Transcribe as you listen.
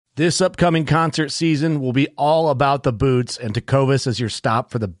This upcoming concert season will be all about the boots, and Tecovas is your stop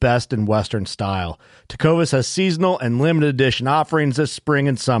for the best in Western style. Tecovas has seasonal and limited edition offerings this spring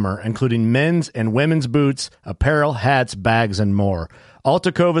and summer, including men's and women's boots, apparel, hats, bags, and more. All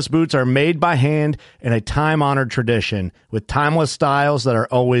Tecovas boots are made by hand in a time-honored tradition with timeless styles that are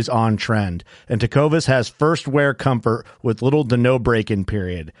always on trend. And Tecovas has first wear comfort with little to no break-in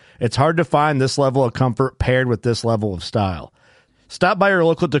period. It's hard to find this level of comfort paired with this level of style. Stop by your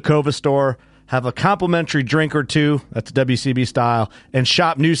local Tecovas store, have a complimentary drink or two, that's WCB style, and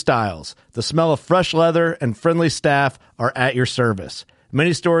shop new styles. The smell of fresh leather and friendly staff are at your service.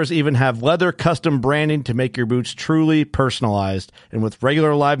 Many stores even have leather custom branding to make your boots truly personalized. And with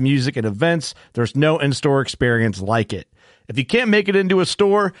regular live music and events, there's no in-store experience like it. If you can't make it into a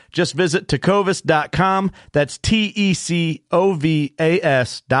store, just visit tecovas.com. That's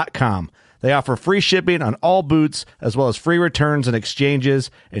TECOVAS.com. They offer free shipping on all boots, as well as free returns and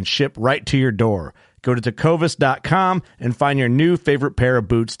exchanges, and ship right to your door. Go to tecovas.com and find your new favorite pair of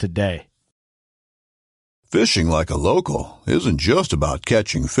boots today. Fishing like a local isn't just about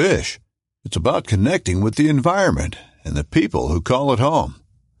catching fish. It's about connecting with the environment and the people who call it home.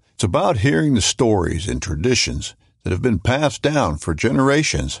 It's about hearing the stories and traditions that have been passed down for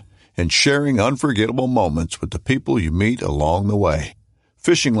generations and sharing unforgettable moments with the people you meet along the way.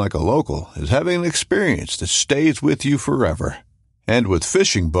 Fishing like a local is having an experience that stays with you forever. And with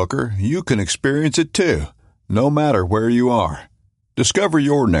Fishing Booker, you can experience it too, no matter where you are. Discover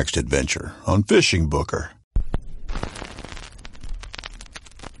your next adventure on Fishing Booker.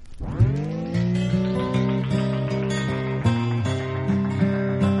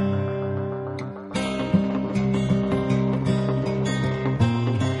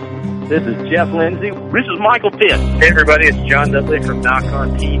 This is Jeff Lindsay. This is Michael Pitt. Hey, everybody, it's John Dudley from Knock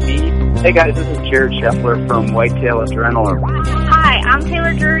on TV. Hey, guys, this is Jared Scheffler from Whitetail Adrenaline. Hi, I'm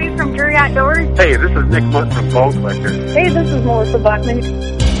Taylor Drury from Drury Outdoors. Hey, this is Nick Munt from Bow Collector. Hey, this is Melissa Buckman.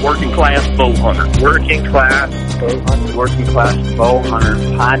 Working Class Bowhunter. Working Class Bowhunter. Working Class Bowhunter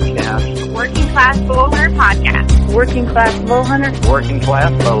Podcast. Working Class Bowhunter Podcast. Working Class Bowhunter. Working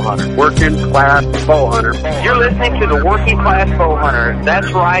Class Bowhunter. Working Class Bowhunter. You're listening to the Working Class Bowhunter.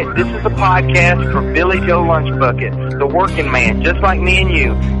 That's right. This is a podcast for Billy Joe Lunchbucket, the working man, just like me and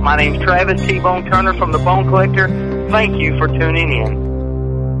you. My name's Travis T-Bone Turner from the Bone Collector. Thank you for tuning in.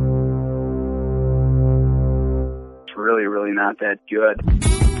 It's really, really not that good.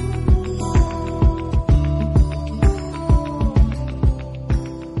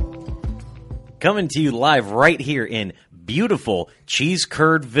 Coming to you live right here in beautiful Cheese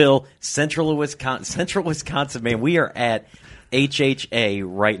Curdville, Central Wisconsin. Man, we are at HHA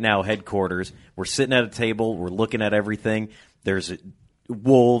right now, headquarters. We're sitting at a table. We're looking at everything. There's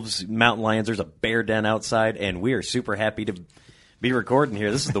wolves, mountain lions. There's a bear den outside, and we are super happy to be recording here.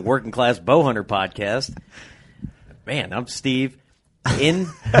 This is the Working Class Bowhunter Podcast. Man, I'm Steve.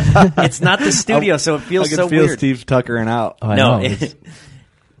 It's not the studio, so it feels so weird. Steve tuckering out.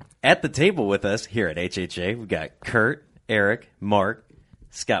 At the table with us here at HHA, we've got Kurt, Eric, Mark,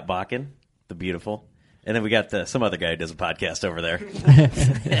 Scott Bakken, the beautiful, and then we got some other guy who does a podcast over there.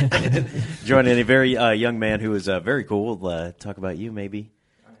 Joining a very young man who is very cool. We'll talk about you maybe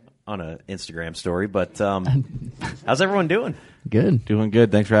on an Instagram story. But how's everyone doing? Good. Doing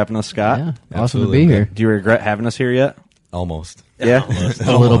good. Thanks for having us, Scott. Yeah, awesome to be here. Do you regret having us here yet? Almost. Yeah, Almost.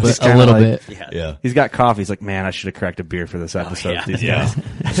 A little bit. Yeah. He's got coffee. He's like, man, I should have cracked a beer for this episode. These guys.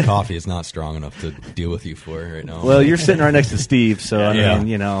 This coffee is not strong enough to deal with you for right now. Well, you're sitting right next to Steve, so I mean,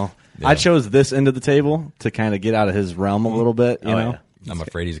 Yeah. I chose this end of the table to kind of get out of his realm a little bit. You know, I'm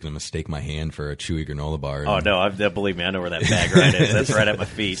afraid he's going to mistake my hand for a chewy granola bar. Oh, no, believe me, I know where that bag right is. That's right at my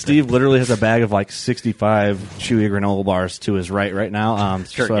feet. Steve literally has a bag of like 65 chewy granola bars to his right now. Kurt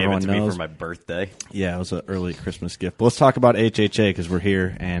so gave everyone it to knows. me for my birthday. Yeah, it was an early Christmas gift. But let's talk about HHA because we're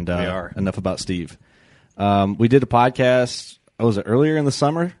here, and We are. Enough about Steve. We did a podcast. Was it earlier in the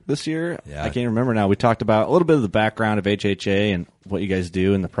summer this year? Yeah. I can't remember now. We talked about a little bit of the background of HHA and what you guys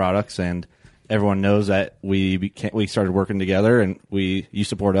do and the products, and everyone knows that we started working together, and you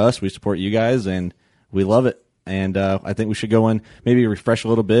support us, we support you guys, and we love it. And I think we should go in, maybe refresh a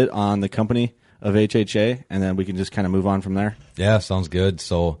little bit on the company of HHA, and then we can just kind of move on from there. Yeah, sounds good.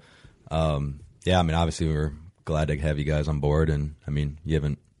 So, I mean, obviously we're glad to have you guys on board, and I mean, you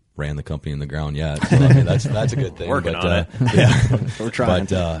haven't ran the company in the ground yet, so I mean, that's a good thing. Working on it. Yeah, We're trying.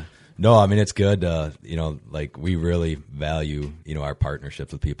 But no, I mean, it's good. Like we really value, our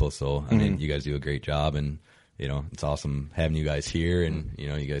partnerships with people. So, I mean, you guys do a great job, and, it's awesome having you guys here, and,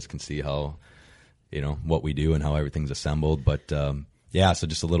 you guys can see how, what we do and how everything's assembled. But, Yeah, so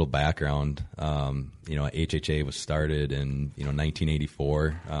just a little background. HHA was started in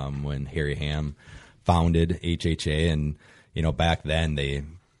 1984 when Harry Ham founded HHA, and back then they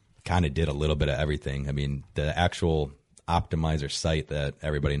kind of did a little bit of everything. I mean, the actual optimizer site that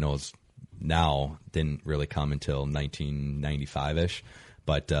everybody knows now didn't really come until 1995-ish.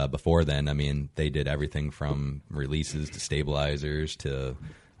 But before then, I mean, they did everything from releases to stabilizers to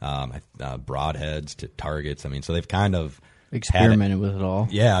broadheads to targets. I mean, so they've kind of experimented with it all.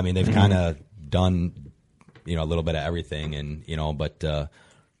 Yeah, I mean, they've kind of done, a little bit of everything, and but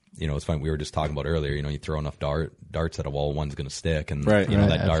it's funny. We were just talking about earlier. You throw enough darts at a wall, one's going to stick, and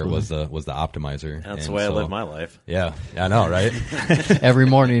that dart was the optimizer. That's the way I live my life. Yeah, I know, right? Every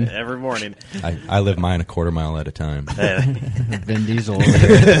morning. Every morning. I live mine a quarter mile at a time. Vin Diesel.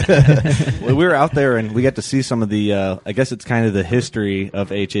 Well, we were out there and we got to see some of the. I guess it's kind of the history of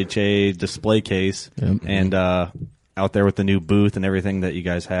HHA display case, and out there with the new booth and everything that you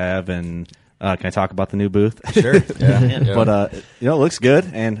guys have, and. Can I talk about the new booth? Sure. Yeah. But it looks good,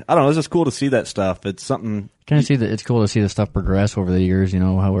 and I don't know. It's just cool to see that stuff. It's something. Kind of see that. It's cool to see the stuff progress over the years.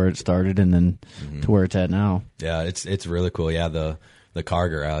 Where it started, and then to where it's at now. Yeah, it's really cool. Yeah, the car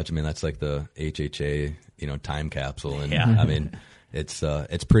garage. I mean, that's like the HHA time capsule, and I mean, it's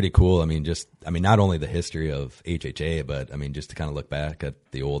pretty cool. I mean, not only the history of HHA, but I mean, just to kind of look back at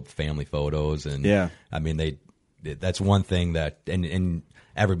the old family photos, and I mean, that's one thing that and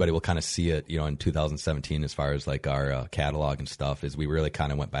everybody will kind of see it, in 2017 as far as like our catalog and stuff, is we really kind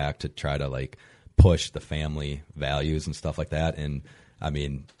of went back to try to like push the family values and stuff like that. And I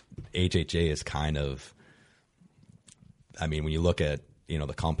mean, HHA is kind of, I mean, when you look at,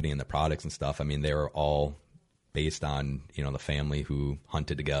 the company and the products and stuff, I mean, they were all based on, the family who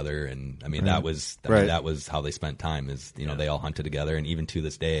hunted together. And I mean, that was how they spent time is, they all hunted together. And even to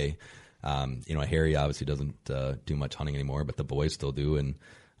this day, Harry obviously doesn't do much hunting anymore, but the boys still do. And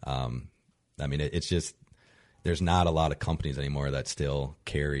I mean, it's just there's not a lot of companies anymore that still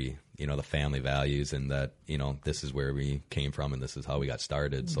carry the family values, and that this is where we came from and this is how we got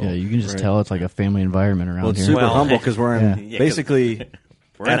started. So yeah, you can just tell it's like a family environment around well, it's here. super humble because we're in basically.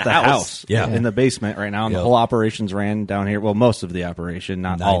 We're at the house, in the basement right now, and the whole operations ran down here. Well, most of the operation,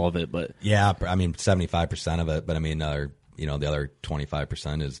 not all of it, but I mean, 75% of it. But I mean, the other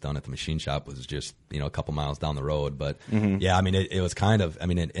 25% is done at the machine shop, was just, a couple miles down the road. But yeah, I mean, it was kind of, I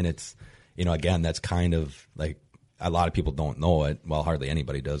mean, and it's, again, that's kind of like a lot of people don't know it. Well, hardly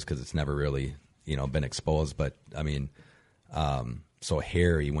anybody does because it's never really, been exposed. But I mean, so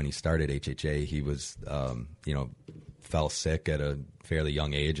Harry, when he started HHA, he was, fell sick at a fairly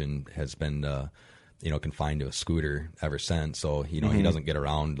young age and has been, confined to a scooter ever since. So, he doesn't get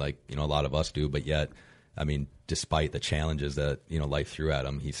around like, a lot of us do, but yet, I mean, despite the challenges that, life threw at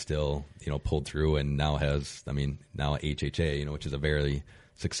him, he still, pulled through and now has, now HHA, which is a very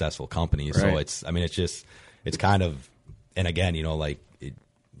successful company. Right. So it's kind of, and again, you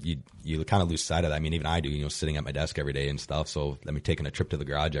kind of lose sight of that. I mean, even I do, sitting at my desk every day and stuff. So, taking a trip to the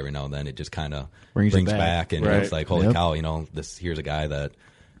garage every now and then, it just kind of brings back. And it's like, holy cow, here's a guy that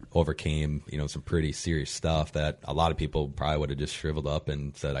overcame, some pretty serious stuff that a lot of people probably would have just shriveled up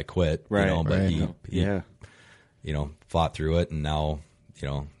and said, I quit, but he fought through it. And now,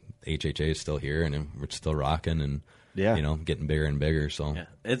 HHA is still here and we're still rocking and, getting bigger and bigger. So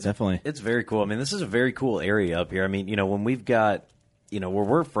it's very cool. I mean, this is a very cool area up here. I mean, when we've got, where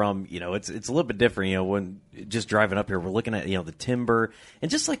we're from, it's a little bit different, when just driving up here, we're looking at, the timber and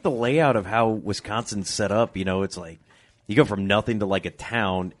just like the layout of how Wisconsin's set up, it's like, you go from nothing to like a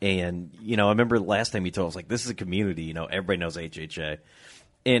town, and I remember last time you told us like this is a community. Everybody knows HHA,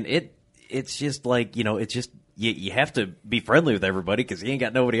 and it's just like it's just you have to be friendly with everybody because you ain't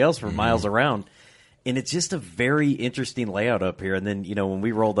got nobody else for miles around, and it's just a very interesting layout up here. And then when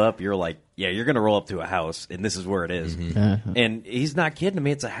we rolled up, you're like, yeah, you're gonna roll up to a house, and this is where it is. And he's not kidding. I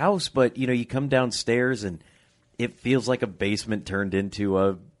mean, it's a house, but you come downstairs and it feels like a basement turned into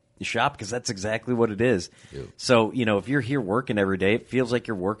a shop because that's exactly what it is. Yep. So, if you're here working every day, it feels like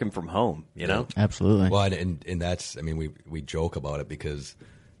you're working from home, Absolutely. Well, and that's, I mean, we joke about it because,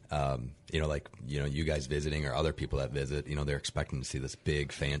 you guys visiting or other people that visit, they're expecting to see this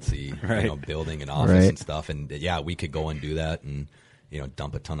big, fancy, building and office and stuff. And we could go and do that and,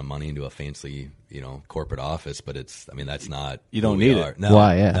 dump a ton of money into a fancy, corporate office, but it's, I mean, that's not, you don't need it. No,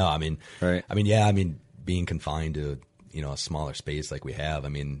 why? Yeah. No, I mean, being confined to, a smaller space like we have, I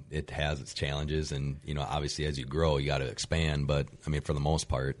mean, it has its challenges, and obviously as you grow, you got to expand. But I mean, for the most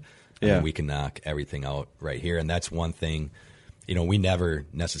part, I mean, we can knock everything out right here, and that's one thing. We never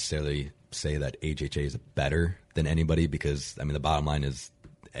necessarily say that HHA is better than anybody because I mean, the bottom line is,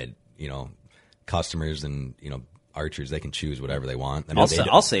 customers and archers, they can choose whatever they want. I mean,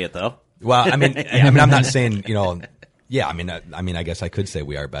 I'll say it though. Well, I mean, I'm not saying, yeah, I mean, I guess I could say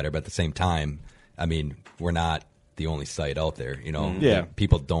we are better, but at the same time, I mean, we're not the only site out there, Yeah.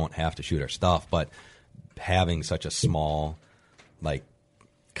 People don't have to shoot our stuff, but having such a small, like,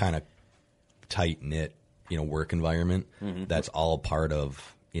 kind of tight-knit, work environment, that's all part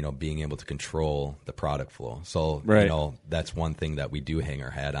of, being able to control the product flow. So, right. That's one thing that we do hang our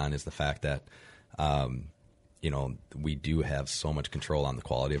hat on is the fact that, we do have so much control on the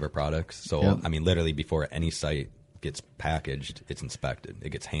quality of our products. So, Yep. I mean, literally before any site gets packaged, it's inspected. It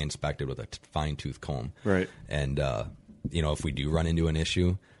gets hand inspected with a fine-tooth comb. Right. And, if we do run into an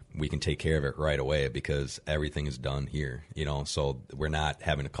issue, we can take care of it right away because everything is done here, so we're not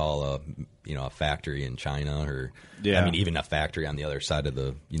having to call a factory in China or, Yeah. I mean, even a factory on the other side of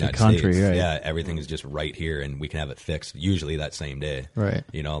the United country, States. right. Yeah, everything is just right here and we can have it fixed usually that same day. Right.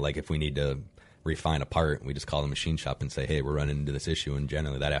 Like if we need to refine a part, we just call the machine shop and say, hey, we're running into this issue, and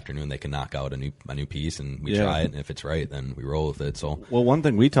generally that afternoon they can knock out a new piece, and we try it, and if it's right, then we roll with it. So, well, one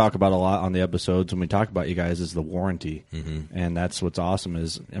thing we talk about a lot on the episodes when we talk about you guys is the warranty, and that's what's awesome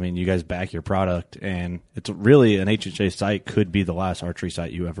is, I mean, you guys back your product, and it's really an HHA site could be the last archery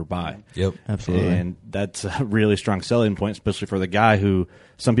site you ever buy. Yep, Absolutely. And that's a really strong selling point, especially for the guy who,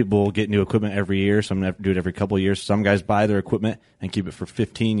 some people get new equipment every year, some do it every couple of years. Some guys buy their equipment and keep it for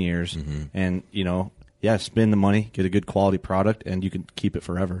 15 years, and spend the money, get a good quality product, and you can keep it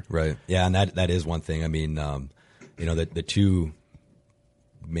forever. Right. Yeah, and that is one thing. I mean, the two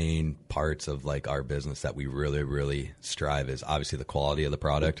main parts of like our business that we really, really strive is obviously the quality of the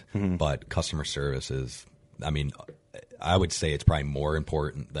product, but customer service is, I mean, I would say it's probably more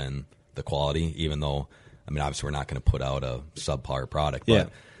important than the quality, even though, I mean, obviously we're not going to put out a subpar product, but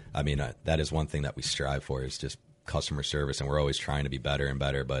I mean, that is one thing that we strive for is just customer service, and we're always trying to be better and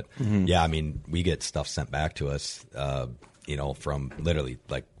better. But I mean, we get stuff sent back to us, from literally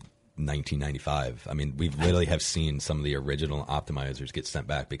like 1995. I mean, we've literally have seen some of the original optimizers get sent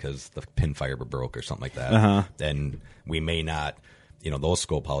back because the pin fiber broke or something like that. And we may not, those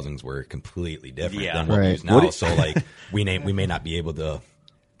scope housings were completely different than what we use now. So like we may not be able to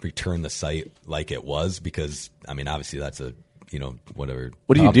return the site like it was because, I mean, obviously that's a, whatever.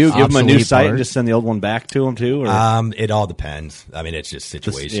 What do you do? Give them a new obsolete site part? and just send the old one back to them too? Or? It all depends. I mean, it's just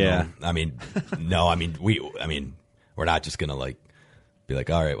situational. Yeah. I mean, no, I mean, we're not just going to like be like,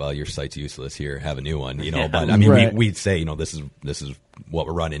 all right, well, your site's useless here, have a new one, but I mean, Right. we'd say, this is what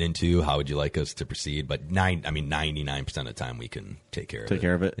we're running into. How would you like us to proceed? But 99% of the time we can take care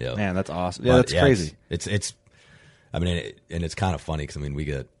of it. Yeah. Man, that's awesome. Yeah, But, that's crazy. It's I mean, and it's kind of funny because, I mean, we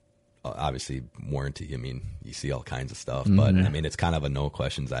get, obviously warranty. I mean, you see all kinds of stuff, but I mean, it's kind of a no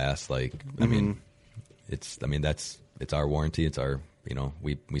questions asked. Like, I mean, it's our warranty. It's our,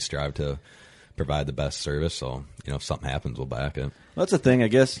 we strive to provide the best service. So, if something happens, we'll back it. Well, that's the thing, I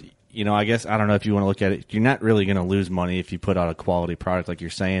guess. I don't know if you want to look at it. You're not really going to lose money if you put out a quality product like you're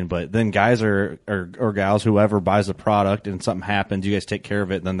saying, but then guys or gals, whoever buys the product and something happens, you guys take care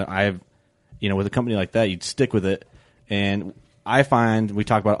of it. Then with a company like that, you'd stick with it. And I find we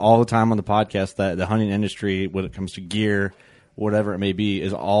talk about all the time on the podcast that the hunting industry, when it comes to gear, whatever it may be,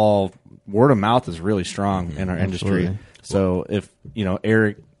 is all word of mouth is really strong in our industry. So if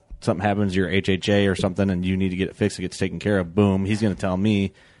Eric, something happens, you're HHA or something, and you need to get it fixed, it gets taken care of. Boom, he's going to tell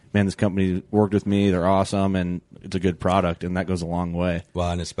me, man, this company worked with me, they're awesome, and it's a good product, and that goes a long way.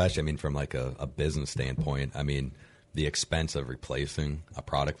 Well, and especially, I mean, from like a business standpoint, I mean, the expense of replacing a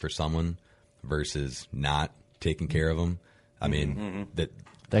product for someone versus not taking care of them. I mean,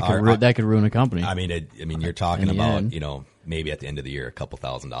 that could ruin a company. I mean, you're talking about, end. maybe at the end of the year, a couple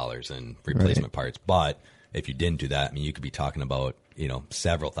 $1,000s in replacement parts. But if you didn't do that, I mean, you could be talking about,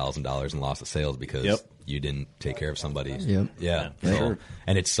 several $1,000s in loss of sales because you didn't take care of somebody. Yeah. So,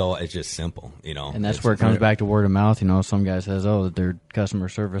 and it's just simple, And that's where it comes back to word of mouth. Some guy says, that their customer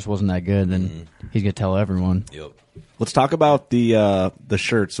service wasn't that good, then he's going to tell everyone. Yep. Let's talk about the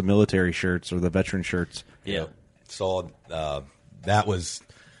shirts, the military shirts or the veteran shirts. Yeah. So that was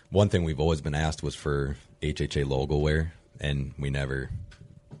one thing we've always been asked was for HHA logo wear, and we never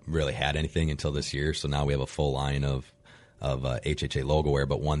really had anything until this year. So now we have a full line of HHA logo wear.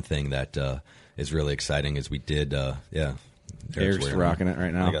 But one thing that is really exciting is we did, Eric's rocking it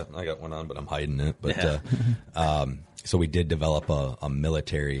right now. I got one on, but I'm hiding it. But so we did develop a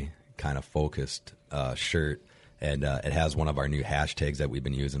military kind of focused shirt. And it has one of our new hashtags that we've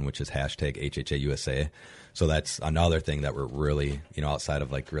been using, which is hashtag HHA USA. So that's another thing that we're really, outside of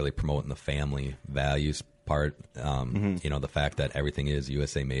like really promoting the family values part. You know, the fact that everything is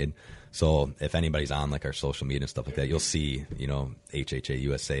USA made. So if anybody's on like our social media and stuff like that, you'll see, you know, HHA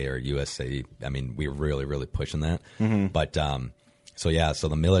USA or USA. I mean, we're really, really pushing that. But so yeah, so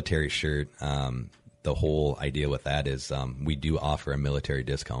the military shirt, the whole idea with that is we do offer a military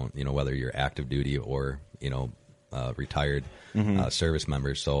discount, you know, whether you're active duty or, you know, retired service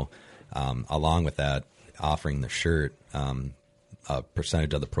members. So along with that, offering the shirt, a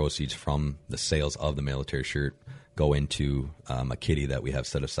percentage of the proceeds from the sales of the military shirt go into a kitty that we have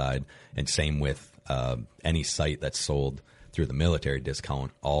set aside. And same with any site that's sold through the military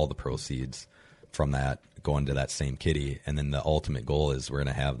discount, all the proceeds from that go into that same kitty. And then the ultimate goal is we're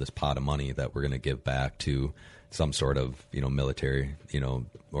going to have this pot of money that we're going to give back to some sort of, you know, military, you know,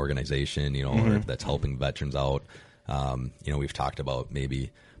 organization, you know, or that's helping veterans out. You know, we've talked about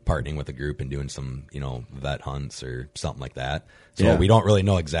maybe partnering with a group and doing some, you know, vet hunts or something like that. So we don't really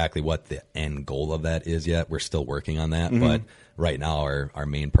know exactly what the end goal of that is yet. We're still working on that. But right now our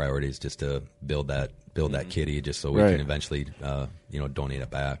main priority is just to build that kitty just so we can eventually, you know, donate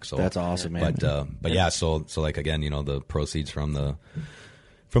it back. So that's awesome, man. But yeah, so like, again, you know, the proceeds from the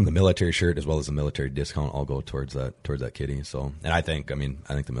military shirt as well as the military discount all go towards that kitty. So, and I think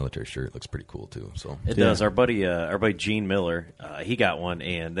the military shirt looks pretty cool too. So it does. Our buddy Gene Miller, he got one,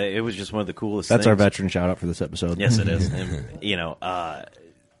 and it was just one of the coolest. That's things. our veteran shout out for this episode. Yes, it is. And, you know,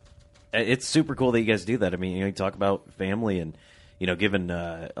 it's super cool that you guys do that. I mean, you know, you talk about family and, you know, giving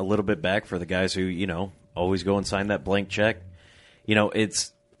a little bit back for the guys who, you know, always go and sign that blank check. You know,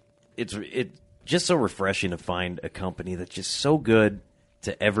 it's just so refreshing to find a company that's just so good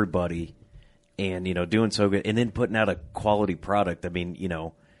to everybody and, you know, doing so good and then putting out a quality product. I mean, you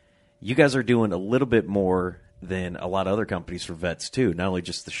know, you guys are doing a little bit more than a lot of other companies for vets too. Not only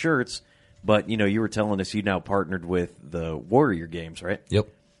just the shirts, but, you know, you were telling us you now partnered with the Warrior Games, right? Yep.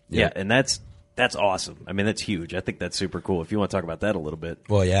 Yeah, and that's awesome. I mean, that's huge. I think that's super cool. If you want to talk about that a little bit.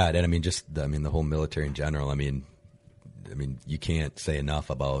 Well, yeah, and I mean, the whole military in general. I mean, you can't say enough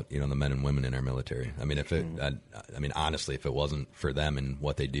about, you know, the men and women in our military. I mean, honestly, if it wasn't for them and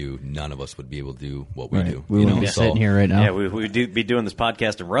what they do, none of us would be able to do what we do. We wouldn't be sitting here right now. Yeah, we'd be doing this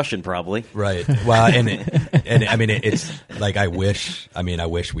podcast in Russian probably. Right. Well, and I mean, it's like I wish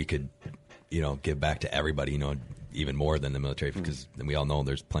we could, you know, give back to everybody, you know, even more than the military, because we all know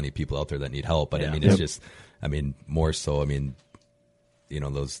there's plenty of people out there that need help. But I mean, it's just, I mean, more so, I mean, you know,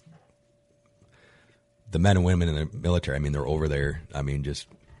 the men and women in the military, I mean, they're over there, I mean, just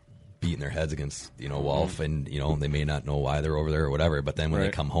beating their heads against, you know, Wolf, and, you know, they may not know why they're over there or whatever, but then when they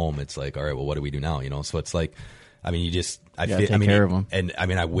come home, it's like, all right, well, what do we do now? You know, so it's like, I mean, take care of them. And I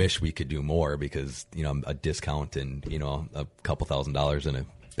mean, I wish we could do more because, you know, a discount and, you know, a couple $1,000s in a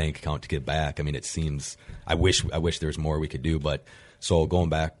bank account to give back. I mean, it seems, I wish there was more we could do. But so going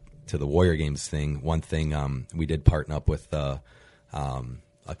back to the Warrior Games thing, one thing, we did partner up with,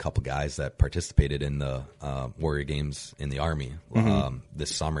 a couple guys that participated in the Warrior Games in the Army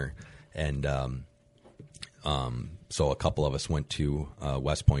this summer, and so a couple of us went to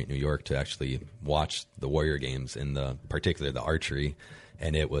West Point, New York, to actually watch the Warrior Games, in particular the archery,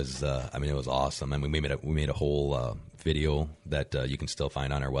 and it was it was awesome. I mean, we made a whole video that you can still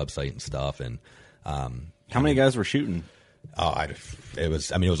find on our website and stuff. And how many guys were shooting? It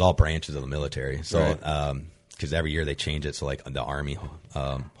was all branches of the military. So. Because every year they change it, so like the Army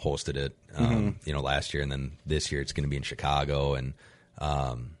hosted it, you know, last year, and then this year it's going to be in Chicago. And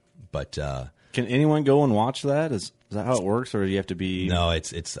can anyone go and watch that? Is that how it works, or do you have to be? No,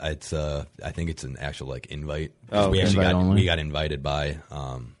 it's I think it's an actual like invite. Oh, okay. We got invited by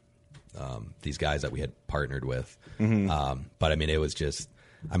these guys that we had partnered with. But I mean, it was just,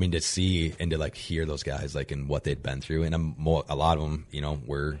 I mean, to see and to like hear those guys like and what they'd been through, and a lot of them, you know,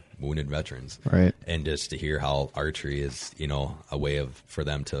 were wounded veterans, right? And just to hear how archery is, you know, a way for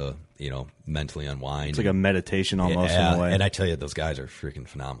them to, you know, mentally unwind. It's like a meditation almost in a way. And I tell you, those guys are freaking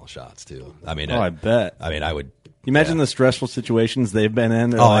phenomenal shots too. I mean, I bet. I mean, I would. You imagine the stressful situations they've been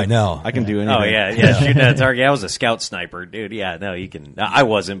in. I know. I can do anything. Oh yeah, shooting at a target. I was a scout sniper, dude. Yeah, no, you can. I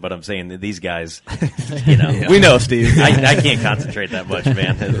wasn't, but I'm saying that these guys, you know, we know, Steve. I can't concentrate that much,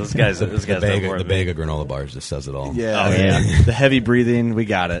 man. Those guys. The bag of granola bars just says it all. Yeah, oh, yeah. The heavy breathing, we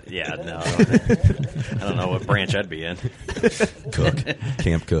got it. Yeah, no, I don't know what branch I'd be in.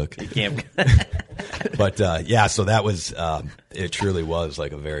 Camp cook. But yeah, so that was it. Truly was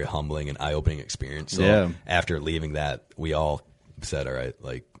like a very humbling and eye-opening experience. So after leaving that, we all said, "All right,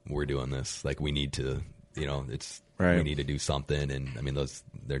 like we're doing this. Like we need to, you know, we need to do something." And I mean,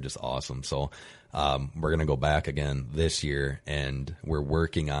 they're just awesome. So we're gonna go back again this year, and we're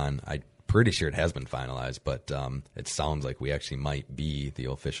working on. I pretty sure it has been finalized, but it sounds like we actually might be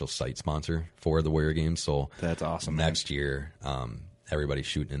the official site sponsor for the Warrior Games. So that's awesome. Next year, everybody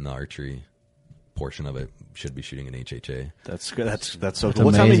shooting in the archery portion of it should be shooting in HHA. That's good. That's so cool.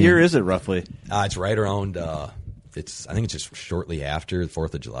 What time of year is it roughly? It's right around. I think it's just shortly after the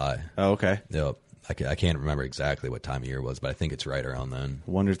 4th of July. Oh, okay. Yep. I can't remember exactly what time of year it was, but I think it's right around then.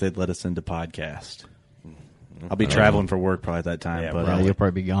 I wonder if they'd let us into podcast. I'll be traveling for work probably at that time. Yeah, but you'll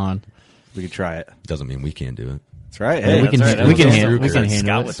probably be gone. We could try it. Doesn't mean we can't do it. That's right. Hey, we can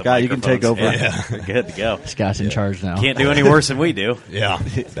handle it. Scott, you can take over. Yeah. We're good to go. Scott's in charge now. Can't do any worse than we do. Yeah,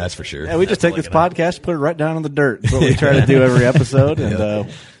 that's for sure. Yeah, we just take this podcast, put it right down in the dirt. That's what we try to do every episode. And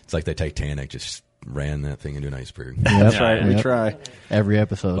it's like the Titanic just ran that thing into an iceberg. Yep. That's right. We try every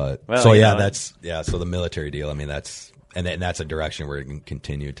episode. But well, so yeah, so the military deal. I mean, that's a direction we're going to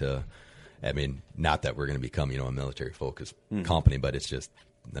continue to. I mean, not that we're going to become a military focused company, but it's just.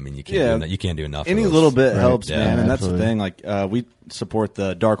 I mean, you can't do enough. Any little bit helps, man, and that's the thing. Like we support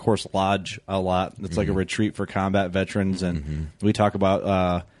the Dark Horse Lodge a lot. It's like a retreat for combat veterans, and we talk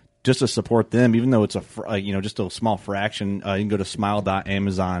about just to support them, even though it's just a small fraction. You can go to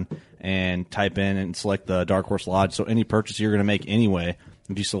smile.amazon and type in and select the Dark Horse Lodge. So any purchase you're going to make anyway,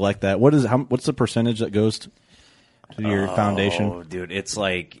 if you select that, what's the percentage that goes to your foundation? Oh, dude, it's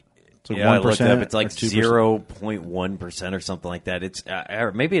like. It's like I looked it 1%. up. It's like 0.1% or something like that. It's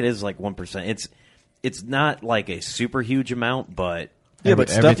or maybe it is like 1%. It's not like a super huge amount, but but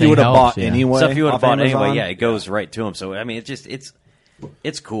stuff you would have bought anyway. Stuff you would have bought Amazon. anyway. Yeah, it goes right to them. So I mean,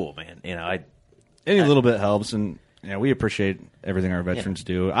 it's cool, man. Any little bit helps, and we appreciate everything our veterans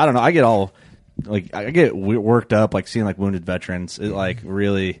do. I don't know. I get worked up like seeing like wounded veterans. It like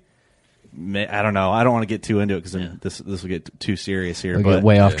really. I don't know. I don't want to get too into it because this will get too serious here. We'll get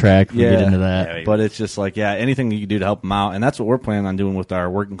way off track. We'll get into that. But it's just like, anything you can do to help them out. And that's what we're planning on doing with our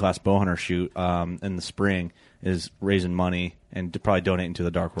working class bowhunter shoot in the spring is raising money and probably donating to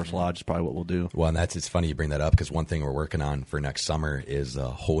the Dark Horse Lodge is probably what we'll do. Well, and it's funny you bring that up because one thing we're working on for next summer is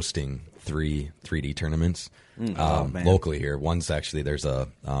hosting 3D tournaments locally here. One's actually, there's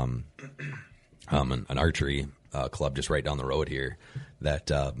an archery club just right down the road here that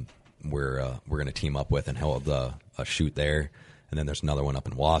we're going to team up with and hold a shoot there, and then there's another one up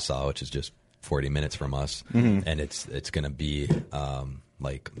in Wausau, which is just 40 minutes from us, and it's going to be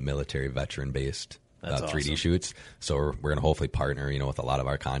like military veteran based 3D awesome. shoots. So we're going to hopefully partner, with a lot of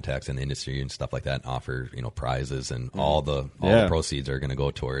our contacts in the industry and stuff like that, and offer prizes, and all the proceeds are going to go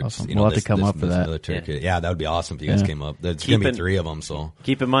towards. Awesome. We'll have to come up for that. Military that would be awesome if you guys came up. There's going to be 3 of them. So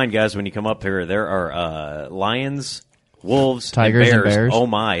keep in mind, guys, when you come up here, there are lions, wolves, tigers, and bears. Oh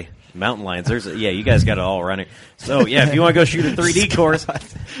my. Mountain lions. You guys got it all around here. So, if you want to go shoot a 3D course.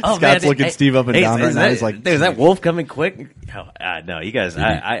 Scott's looking Steve up and down right now. He's like, is that wolf coming quick? No, you guys,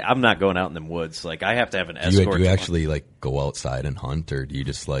 I'm not going out in them woods. Like, I have to have an escort. Do you actually, go outside and hunt, or do you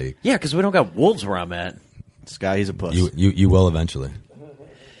just, Yeah, because we don't got wolves where I'm at. Sky, he's a puss. You will eventually.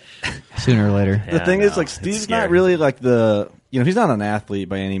 Sooner or later. The thing is, Steve's not really he's not an athlete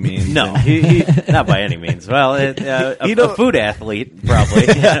by any means. No, he not by any means. Well, a food athlete, probably.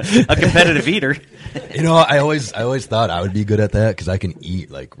 A competitive eater. I always thought I would be good at that because I can eat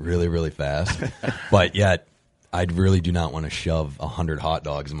really, really fast. But yet, I really do not want to shove 100 hot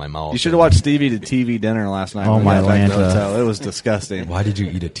dogs in my mouth. You should have watched Steve eat a TV dinner last night. Oh, my Lanta. It was disgusting. Why did you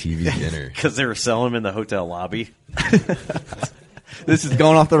eat a TV dinner? Because they were selling them in the hotel lobby. This is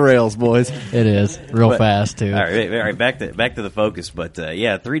going off the rails, boys. It is real fast too. All right. Back to the focus. But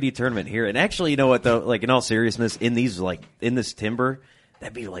 3D tournament here, and actually, you know what though? In all seriousness, in this timber,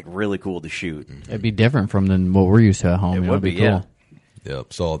 that'd be really cool to shoot. It'd be different than what we're used to at home. It would be cool. yeah.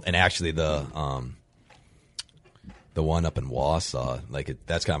 Yep. So, and actually, the one up in Wausau,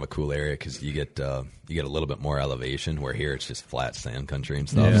 that's kind of a cool area because you get a little bit more elevation. Where here it's just flat sand country and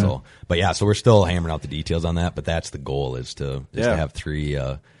stuff. Yeah. So we're still hammering out the details on that. But that's the goal is to have 3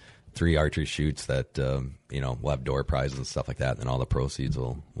 archery shoots that we'll have door prizes and stuff like that. And all the proceeds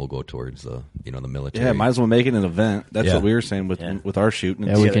will go towards the military. Yeah, might as well make it an event. That's what we were saying with our shoot.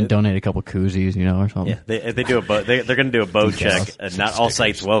 Yeah, we can donate a couple koozies, or something. Yeah, they do a boat. They're going to do a boat check. Not all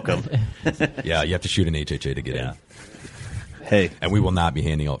sites welcome. Yeah, you have to shoot an HHA to get in. Hey, and we will not be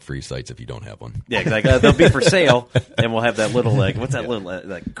handing out free sites if you don't have one. Yeah, because they'll be for sale, and we'll have that little what's that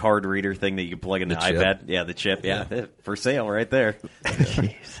little card reader thing that you can plug into the iPad? Yeah, the chip. Yeah, for sale right there.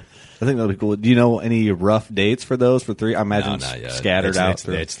 Jeez. I think that'll be cool. Do you know any rough dates for those for 3? I imagine scattered out.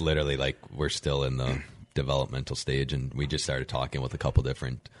 It's literally we're still in the developmental stage, and we just started talking with a couple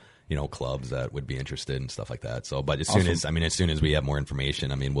different clubs that would be interested and stuff like that. So, but as soon as we have more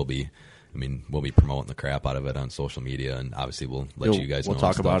information, we'll be I mean, we'll be promoting the crap out of it on social media, and obviously we'll let you guys know. We'll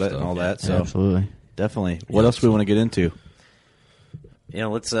talk about it and all that. So absolutely, definitely. What else do we want to get into?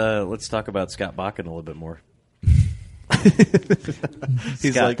 Let's talk about Scott Bakken a little bit more.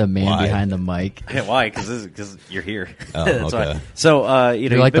 He's Scott, like the man why? behind the mic. Yeah, why? Because you're here. Oh, That's okay. why. So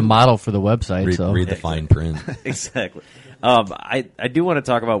You're like the model for the website. Read the fine print. Exactly. I do want to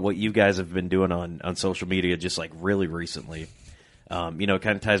talk about what you guys have been doing on social media just like really recently. It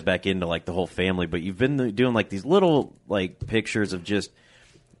kind of ties back into like the whole family, but you've been doing like these little like pictures of just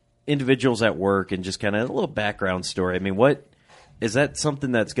individuals at work and just kind of a little background story. I mean, what is that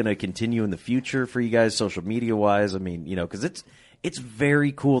something that's going to continue in the future for you guys social media wise? I mean, because it's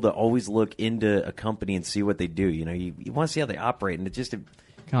very cool to always look into a company and see what they do. You want to see how they operate, and it just kind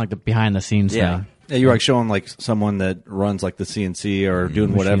of like the behind the scenes thing. Yeah, you're like showing like someone that runs like the CNC or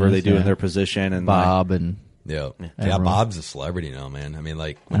doing whatever they do in their position, and Bob and Yeah, everyone. Bob's a celebrity now, man. I mean,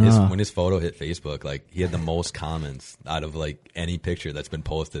 like when his photo hit Facebook, like he had the most comments out of like any picture that's been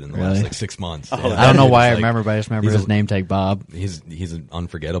posted in the last like 6 months. Oh, Yeah, I don't know dude why I is, like, remember, but I just remember he's his name tag Bob. He's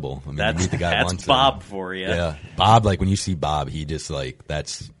unforgettable. I mean, you that's meet the guy once. Bob for you. Yeah, Bob. Like when you see Bob, he just like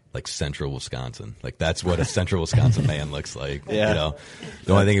that's like Central Wisconsin. Like that's what a Central Wisconsin man looks like. Yeah.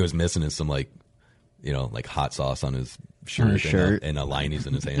 The only thing he was missing is some like hot sauce on his shirt, and a lineys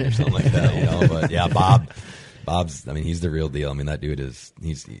in his hand or something like that. But yeah, Bob's. I mean, he's the real deal. I mean, that dude is.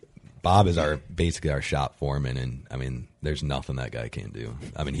 Bob is basically our shop foreman, and I mean, there's nothing that guy can't do.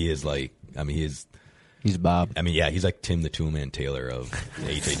 I mean, he is like. I mean, He's Bob. I mean, yeah, he's like Tim the Toolman Taylor of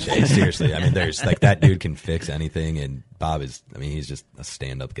HHA. Seriously, I mean, there's like that dude can fix anything, and Bob is. I mean, he's just a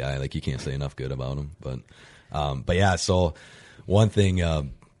stand-up guy. Like you can't say enough good about him. But yeah. So one thing, the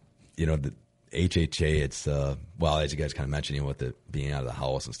HHA, it's as you guys kind of mentioned, with it being out of the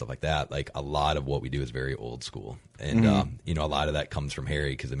house and stuff like that. Like a lot of what we do is very old school, and a lot of that comes from Harry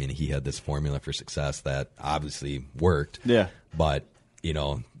because I mean he had this formula for success that obviously worked. Yeah, but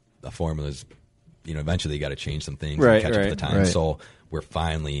the formula's. Eventually you got to change some things right, and catch up to the time. Right. So we're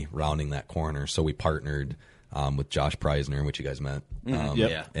finally rounding that corner. So we partnered with Josh Preisner, which you guys met.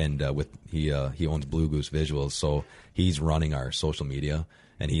 Yeah. And he owns Blue Goose Visuals. So he's running our social media.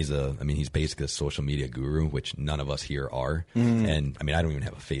 And he's basically a social media guru, which none of us here are. And I mean, I don't even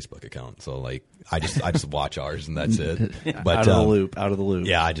have a Facebook account, so like, I just watch ours and that's it. But out of the loop.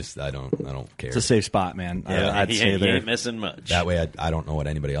 Yeah, I don't care. It's a safe spot, man. Yeah, I'd say you there. ain't missing much. That way, I don't know what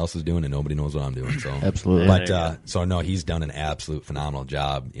anybody else is doing, and nobody knows what I'm doing. So Absolutely. But so no, he's done an absolute phenomenal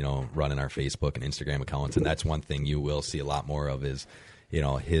job, running our Facebook and Instagram accounts, and that's one thing you will see a lot more of is,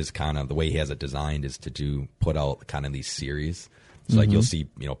 his kind of the way he has it designed is to put out kind of these series. So like you'll see,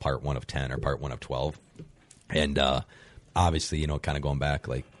 part 1 of 10 or part 1 of 12, and obviously, kind of going back,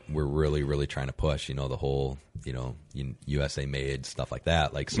 like we're really, really trying to push, the whole, USA made stuff like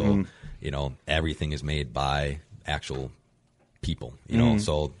that. Like so, everything is made by actual people.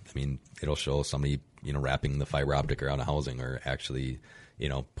 So I mean, it'll show somebody, wrapping the fiber optic around a housing or actually,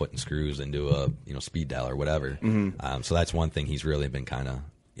 putting screws into a speed dial or whatever. So that's one thing he's really been kind of.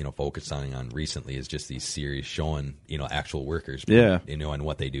 Focusing on recently is just these series showing, actual workers, and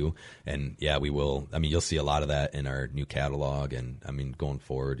what they do. And yeah, we will, I mean, you'll see a lot of that in our new catalog. And I mean, going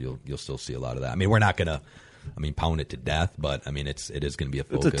forward, you'll still see a lot of that. I mean, we're not going to, pound it to death, but I mean, it is going to be a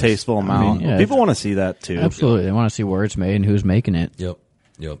focus. It's a tasteful amount. People want to see that too. Absolutely. They want to see where it's made and who's making it. Yep.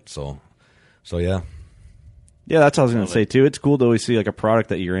 So yeah. Yeah, that's what I was going to say too. It's cool to always see like a product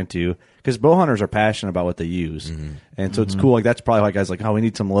that you're into because bow hunters are passionate about what they use, and so it's cool. Like that's probably why guys like, oh, we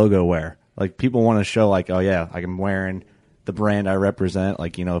need some logo wear. Like people want to show like, oh yeah, like I'm wearing the brand I represent.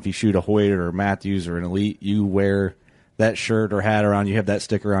 Like if you shoot a Hoyt or a Matthews or an Elite, you wear that shirt or hat around. You have that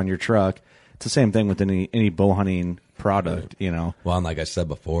sticker on your truck. It's the same thing with any bow hunting product. Well, and like I said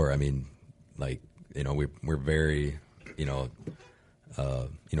before, I mean, like we're very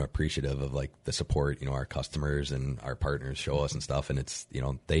appreciative of like the support, our customers and our partners show us and stuff. And it's,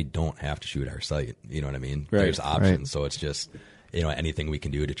 they don't have to shoot our site. You know what I mean? Right. There's options. Right. So it's just, anything we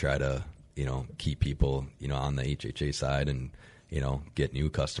can do to try to, keep people, on the HHA side and, get new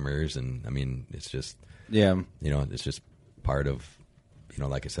customers. And I mean, it's just, it's just part of,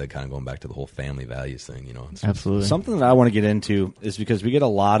 like I said, kind of going back to the whole family values thing, It's Absolutely. Something that I want to get into is because we get a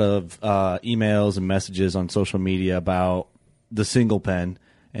lot of emails and messages on social media about the single pen.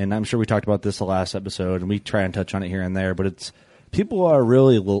 And I'm sure we talked about this the last episode, and we try and touch on it here and there. But it's people are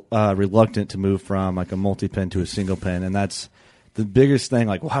really reluctant to move from like a multi-pin to a single pin, and that's the biggest thing.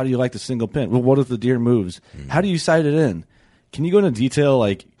 Like, well, how do you like the single pin? Well, what if the deer moves? How do you sight it in? Can you go into detail,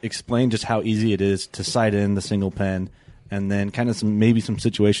 like explain just how easy it is to sight in the single pin, and then kind of maybe some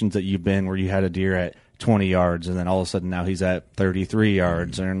situations that you've been where you had a deer at 20 yards, and then all of a sudden now he's at 33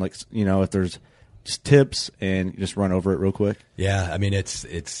 yards, and like, you know, if there's just tips and just run over it real quick. Yeah, I mean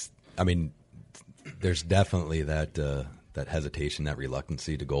there's definitely that hesitation, that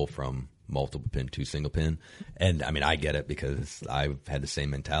reluctancy to go from multiple pin to single pin, and I mean I get it because I've had the same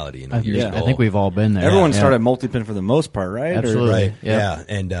mentality. You know, years ago. I think we've all been there. Everyone started multi-pin for the most part, right? Absolutely. Right. Yep. Yeah.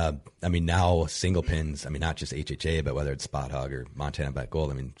 And I mean, now single pins, I mean, not just HHA, but whether it's Spot Hog or Montana Black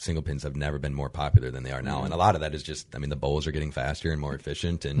Gold, I mean, single pins have never been more popular than they are now. And a lot of that is just, I mean, the bows are getting faster and more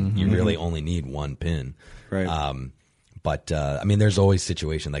efficient, and you really only need one pin. Right. But I mean, there's always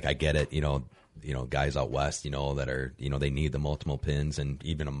situation, like I get it, you know, guys out west, you know, that are, you know, they need the multiple pins, and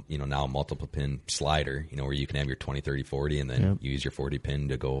even, you know, now a multiple pin slider, you know, where you can have your 20, 30, 40, and then use your 40 pin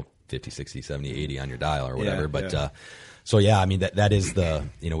to go 50, 60, 70, 80 on your dial or whatever. So yeah, I mean, that is the,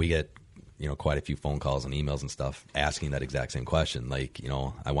 you know, we get, you know, quite a few phone calls and emails and stuff asking that exact same question. Like, you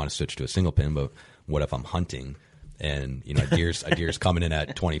know, I want to switch to a single pin, but what if I'm hunting and, you know, a deer's coming in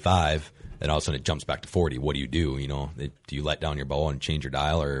at 25, then all of a sudden it jumps back to 40. What do you do? You know, do you let down your bow and change your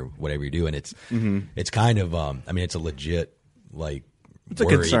dial or whatever you do? And it's kind of, I mean, it's a legit, like, it's a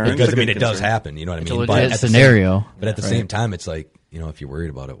worry, concern. because I mean, it does happen. You know what I mean? It's a legit scenario. But at the same time, it's like, you know, if you're worried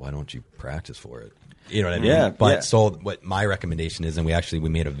about it, why don't you practice for it? You know what I mean? Yeah. But so what my recommendation is, and we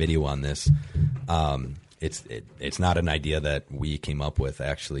made a video on this. It's not an idea that we came up with.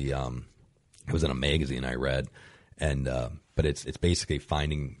 Actually, it was in a magazine I read, and but it's basically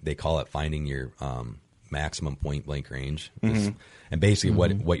they call it finding your maximum point blank range. And basically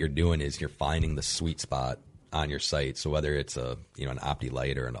what you're doing is you're finding the sweet spot on your sight. So whether it's an Opti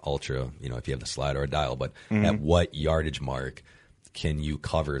Light or an Ultra, you know, if you have the slide or a dial, but at what yardage mark can you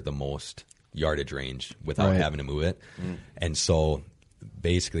cover the most yardage range without having to move it? And so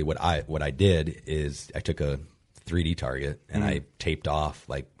basically what I did is I took a 3D target and I taped off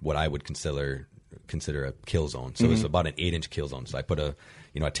like what I would consider a kill zone. So it's about an 8-inch kill zone. So I put a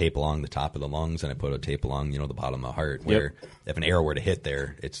tape along the top of the lungs, and I put a tape along, you know, the bottom of the heart, where if an arrow were to hit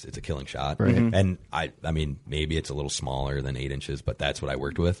there, it's a killing shot. Right. And I mean, maybe it's a little smaller than 8 inches, but that's what I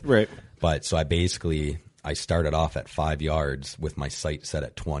worked with. Right. But so I started off at 5 yards with my sight set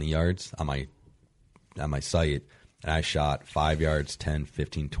at 20 yards on my sight, and I shot 5 yards, 10,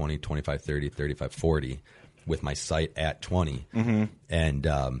 15, 20, 25, 30, 35, 40 with my sight at 20. And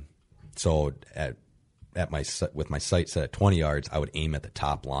so with my sight set at 20 yards, I would aim at the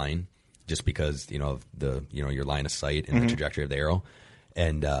top line, just because, you know, of your line of sight and the trajectory of the arrow.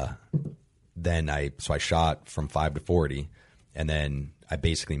 And then I shot from 5 to 40, and then I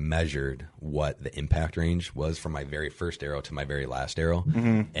basically measured what the impact range was from my very first arrow to my very last arrow,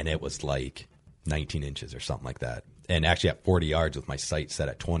 and it was like 19 inches or something like that. And actually at 40 yards with my sight set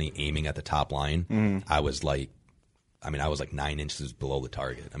at 20, aiming at the top line, I was like 9 inches below the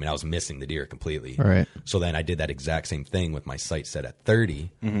target. I mean, I was missing the deer completely. Right. So then I did that exact same thing with my sight set at 30,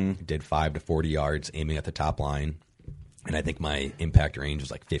 did 5 to 40 yards, aiming at the top line. And I think my impact range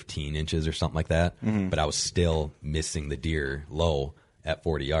was like 15 inches or something like that. But I was still missing the deer low at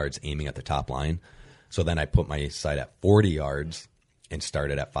 40 yards, aiming at the top line. So then I put my sight at 40 yards and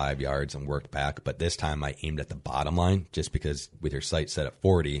started at 5 yards and worked back. But this time I aimed at the bottom line, just because with your sight set at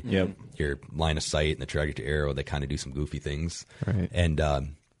 40, your line of sight and the trajectory arrow, they kind of do some goofy things. Right. And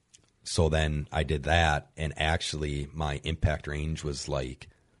so then I did that, and actually my impact range was like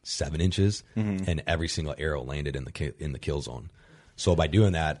 7 inches, and every single arrow landed in the kill zone. So by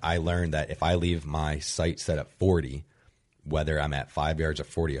doing that, I learned that if I leave my sight set at 40, whether I'm at 5 yards or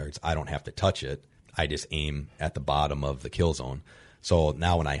 40 yards, I don't have to touch it. I just aim at the bottom of the kill zone. So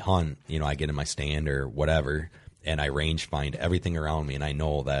now when I hunt, you know, I get in my stand or whatever, and I range find everything around me, and I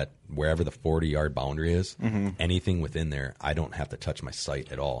know that wherever the 40-yard boundary is, anything within there, I don't have to touch my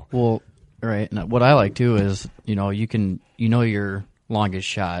sight at all. Well, right. And what I like too is, you know, your longest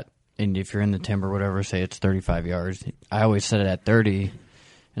shot, and if you're in the timber, whatever, say it's 35 yards, I always set it at 30,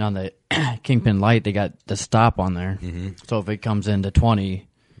 and on the Kingpin Light, they got the stop on there. So if it comes into 20,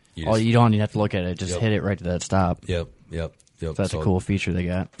 you don't even have to look at it; just hit it right to that stop. Yep. So that's a cool feature they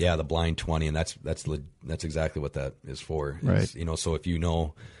got. Yeah, the blind 20, and that's exactly what that is for. Right. You know, so if you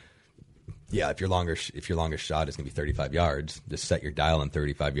know, if your longest shot is going to be 35 yards, just set your dial on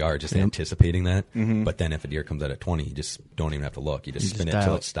 35 yards, just anticipating that. But then if a deer comes out at 20, you just don't even have to look. You just spin it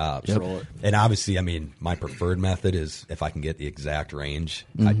until it stops. Roll it. And obviously, I mean, my preferred method is if I can get the exact range,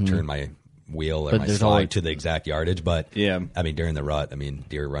 I turn my wheel or my slide to the exact yardage. But I mean, during the rut, I mean,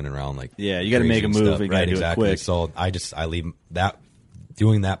 deer running around like you got to make a move. You got to do it quick. So I leave that.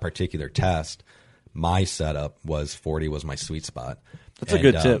 Doing that particular test, my setup was 40 was my sweet spot. That's a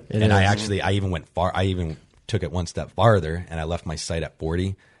good tip. And I even went far. I even took it one step farther, and I left my sight at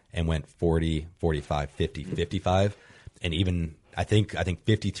 40, and went 40, 45, 50, 55. And even I think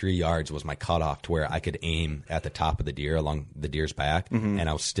 53 yards was my cutoff to where I could aim at the top of the deer along the deer's back, and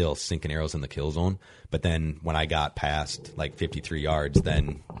I was still sinking arrows in the kill zone. But then when I got past like 53 yards,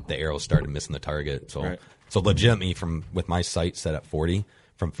 then the arrows started missing the target. So so legitimately with my sight set at 40,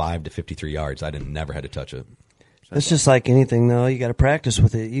 from 5 to 53 yards, I never had to touch it. It's just like anything, though. You got to practice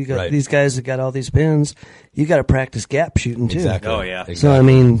with it. You got these guys that got all these pins. You got to practice gap shooting too. Exactly. Oh yeah. Exactly. So I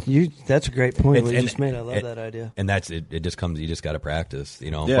mean, that's a great point you just made. I love that idea. And that's it. It just comes. You just got to practice,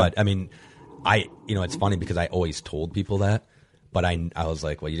 you know. Yeah. But I mean, it's funny because I always told people that, but I was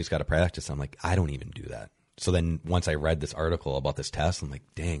like, well, you just got to practice. I'm like, I don't even do that. So then once I read this article about this test, I'm like,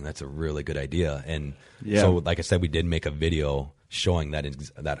 dang, that's a really good idea. And so, like I said, we did make a video showing that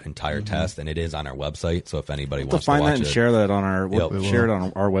entire test, and it is on our website. So if anybody wants to find watch that and share that on our share it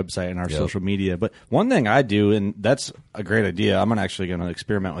on our website and our social media. But one thing I do, and that's a great idea. I'm actually going to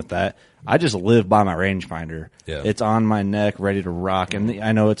experiment with that. I just live by my rangefinder. Yeah. It's on my neck, ready to rock. And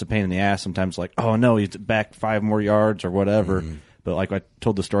I know it's a pain in the ass sometimes. Like, oh no, he's back 5 more yards or whatever. But like I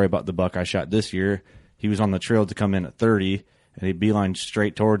told the story about the buck I shot this year. He was on the trail to come in at 30, and he beelined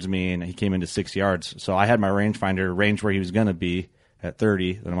straight towards me, and he came into 6 yards. So I had my rangefinder range where he was going to be at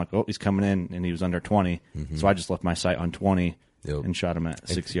 30. Then I'm like, oh, he's coming in, and he was under 20. So I just left my sight on 20 and shot him at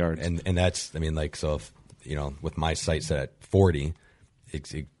 6 yards. And that's, I mean, like, so if, with my sight set at 40,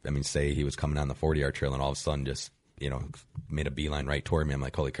 say he was coming on the 40-yard trail, and all of a sudden just, made a beeline right toward me. I'm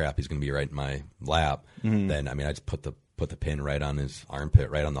like, holy crap, he's going to be right in my lap. Then, I just put the pin right on his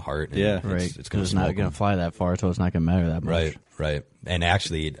armpit, right on the heart. And it's going to not going to fly that far, so it's not going to matter that much. Right. And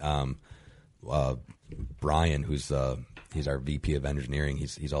actually, Brian, he's our VP of engineering.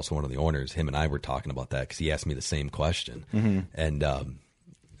 He's also one of the owners. Him and I were talking about that because he asked me the same question, and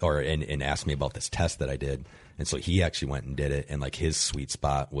asked me about this test that I did. And so he actually went and did it, and like his sweet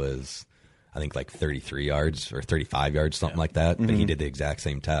spot was, I think, like 33 yards or 35 yards, something like that. But he did the exact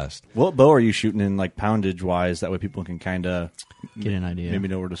same test. What bow are you shooting in, like poundage wise? That way people can kind of get an idea. Maybe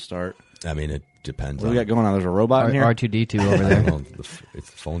know where to start. I mean, it depends. What do we got going on? There's a robot in here? R2D2 over there. Well, the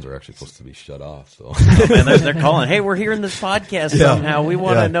phones are actually supposed to be shut off. So they're calling. Hey, we're hearing this podcast somehow. We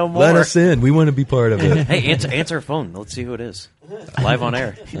want to know more. Let us in. We want to be part of it. Hey, answer a phone. Let's see who it is. Live on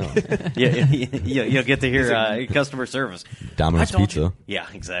air. You'll get to hear customer service. Domino's Pizza. Yeah,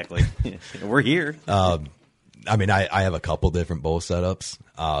 exactly. We're here. I have a couple different bow setups,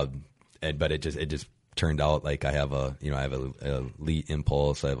 but it just turned out like I have a Elite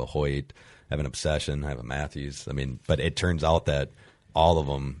Impulse, I have a Hoyt, I have an Obsession, I have a Matthews. But it turns out that all of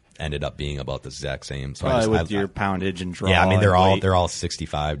them ended up being about the exact same. So with your poundage and draw. Yeah, they're all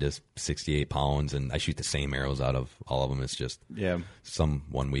 65 to 68 pounds, and I shoot the same arrows out of all of them. It's just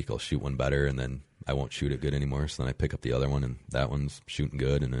one week I'll shoot one better, and then I won't shoot it good anymore. So then I pick up the other one, and that one's shooting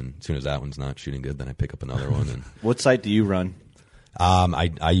good. And then as soon as that one's not shooting good, then I pick up another one. And what sight do you run?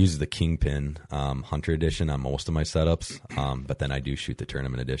 I use the Kingpin Hunter Edition on most of my setups, but then I do shoot the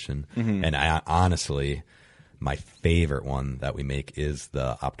Tournament Edition. And I honestly, my favorite one that we make is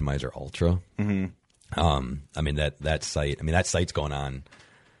the Optimizer Ultra. That sight's going on.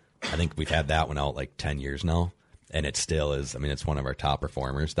 I think we've had that one out like 10 years now, and it still is. It's one of our top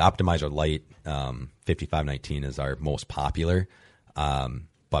performers. The Optimizer Light 5519 is our most popular,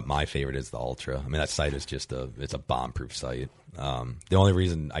 but my favorite is the Ultra. That sight is it's a bomb-proof sight. The only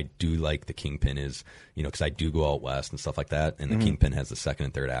reason I do like the Kingpin is, because I do go out west and stuff like that, and the Kingpin has the second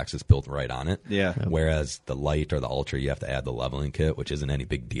and third axis built right on it. Yeah. Whereas the Light or the Ultra, you have to add the leveling kit, which isn't any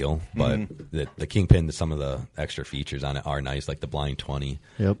big deal. But the Kingpin, some of the extra features on it are nice, like the blind 20.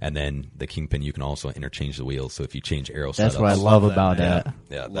 Yep. And then the Kingpin, you can also interchange the wheels. So if you change arrow setups, that's what I love about that.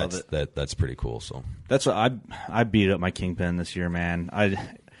 Yeah, that's pretty cool. So that's what I beat up my Kingpin this year, man. I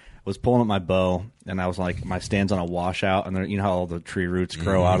was pulling up my bow, and I was like, my stand's on a washout, and you know how all the tree roots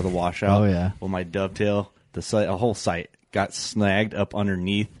grow out of the washout? Oh, yeah. Well, my dovetail, a whole sight got snagged up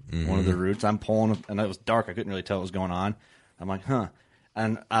underneath one of the roots. I'm pulling, and it was dark. I couldn't really tell what was going on. I'm like, huh.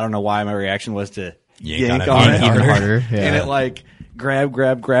 And I don't know why my reaction was to yank on it even harder. Yeah. And it like grab,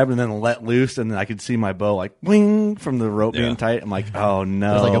 and then let loose, and then I could see my bow like wing from the rope being tight. I'm like, oh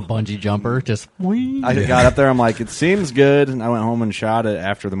no. It was like a bungee jumper, just wing. I got up there, I'm like, it seems good, and I went home and shot it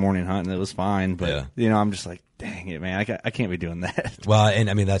after the morning hunt, and it was fine. But I'm just like, dang it, man, I can't be doing that. Well, and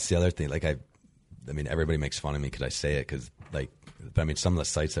that's the other thing. Like everybody makes fun of me because I say it some of the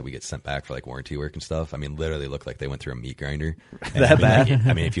sites that we get sent back for like warranty work and stuff, literally look like they went through a meat grinder. That bad?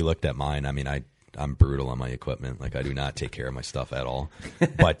 If you looked at mine, I'm brutal on my equipment. Like I do not take care of my stuff at all.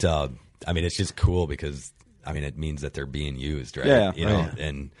 But it's just cool because I mean, it means that they're being used, right? Yeah, you know,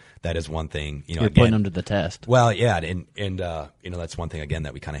 and that is one thing. You know, You're again, putting them to the test. Well, yeah, and you know, that's one thing again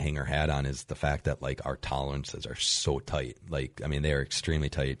that we kind of hang our hat on is the fact that like our tolerances are so tight. Like, I mean, they are extremely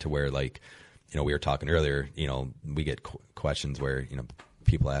tight to where like, you know, we were talking earlier. You know, we get questions where, you know,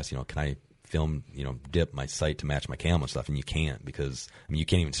 people ask, you know, can I film, you know, dip my sight to match my camo stuff, and you can't, because I mean you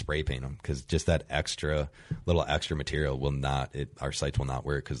can't even spray paint them, because just that little extra material will not, our sights will not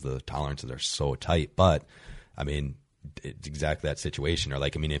work because the tolerances are so tight. But I mean, it's exactly that situation. Or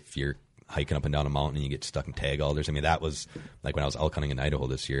like, I mean, if you're hiking up and down a mountain and you get stuck in tag alders, I mean, that was like when I was elk hunting in Idaho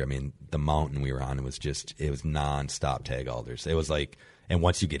this year. I mean, the mountain we were on, it was nonstop tag alders. It was like, and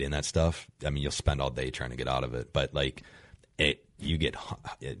once you get in that stuff, I mean, you'll spend all day trying to get out of it. But like,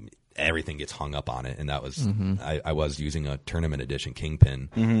 everything gets hung up on it, and that was I was using a tournament edition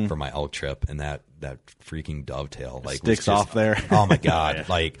kingpin for my elk trip, and that freaking dovetail like sticks off there. Oh my god! Yeah.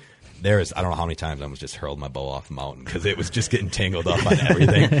 Like I don't know how many times I was just hurled my bow off the mountain because it was just getting tangled up on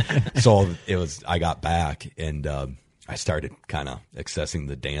everything. So I got back and I started kind of assessing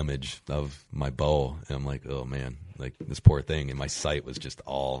the damage of my bow, and I'm like, oh man, like this poor thing. And my sight was just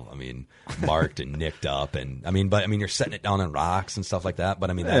all, I mean, marked and nicked up. And I mean, you're setting it down on rocks and stuff like that. But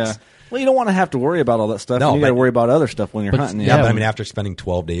I mean, that's. Well, you don't want to have to worry about all that stuff. No, you got to worry about other stuff when you're hunting. Yeah, but I mean, after spending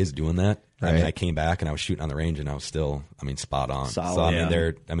 12 days doing that, I mean, I came back and I was shooting on the range and I was still, I mean, spot on. Solid, so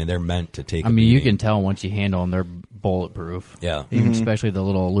I mean, they're meant to take. I mean, you can tell once you handle them, they're bulletproof. Yeah, even especially the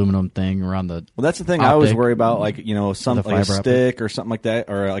little aluminum thing around the. Well, that's the thing I always worry about, like, you know, some like a stick or something like that,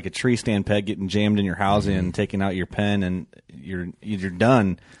 or like a tree stand peg getting jammed in your housing and taking out your pen, and you're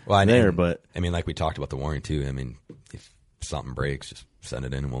done. Well, but I mean, like we talked about the warranty too. I mean, if something breaks, just send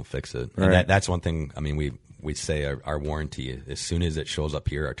it in and we'll fix it. Right. And that's one thing. I mean, we say our warranty, as soon as it shows up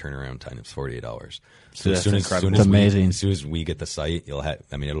here, our turnaround time is 48 hours. So as soon as we get the site,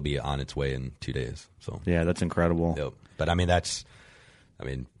 it'll be on its way in 2 days. So yeah, that's incredible. Yep. But I mean,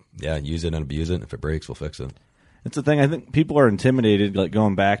 use it and abuse it. And if it breaks, we'll fix it. It's the thing. I think people are intimidated, like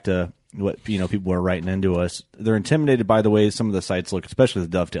going back to what, you know, people are writing into us. They're intimidated by the way some of the sites look, especially the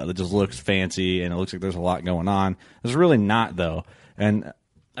dovetail. It just looks fancy and it looks like there's a lot going on. There's really not, though. And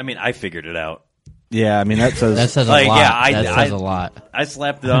I mean, I figured it out. Yeah, I mean that says a lot. Yeah, that says a lot. I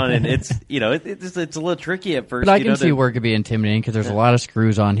slapped it on, and it's, you know, it's a little tricky at first. But I can see where it could be intimidating because there's a lot of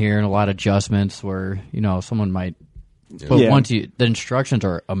screws on here and a lot of adjustments where, you know, someone might. But once the instructions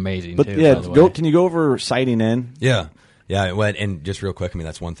are amazing. But too, yeah, can you go over sighting in? Yeah. And just real quick, I mean,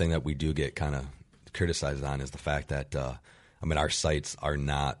 that's one thing that we do get kind of criticized on is the fact that I mean, our sights are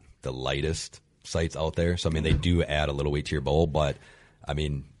not the lightest sights out there. So I mean, they do add a little weight to your bow, but I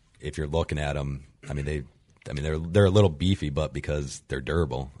mean, if you're looking at them, I mean they're a little beefy, but because they're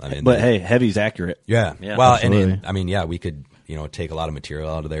durable. I mean, hey, heavy's accurate. Yeah. Well, and I mean, yeah, we could, you know, take a lot of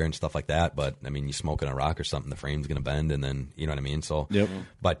material out of there and stuff like that. But I mean, you smoke on a rock or something, the frame's going to bend, and then you know what I mean. So,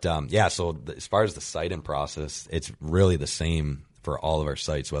 But so as far as the sighting process, it's really the same for all of our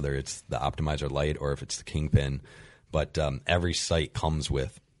sights, whether it's the Optimizer Lite or if it's the Kingpin. But every sight comes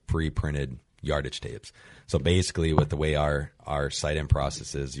with pre-printed yardage tapes. So basically, with the way our sight-in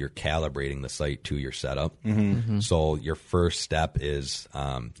process is, you're calibrating the sight to your setup. So your first step is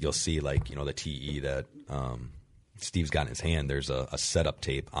you'll see, like, you know, the TE that Steve's got in his hand. There's a setup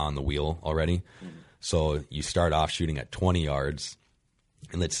tape on the wheel already. So you start off shooting at 20 yards,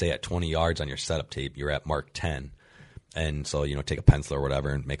 and let's say at 20 yards on your setup tape, you're at mark 10. And so, you know, take a pencil or whatever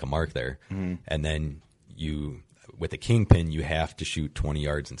and make a mark there. And then with the Kingpin, you have to shoot 20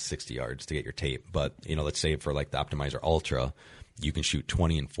 yards and 60 yards to get your tape. But, you know, let's say for like the Optimizer Ultra, you can shoot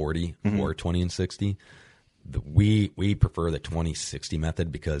 20 and 40 or 20 and 60. We prefer the 20-60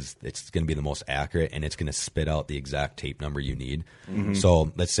 method because it's going to be the most accurate and it's going to spit out the exact tape number you need.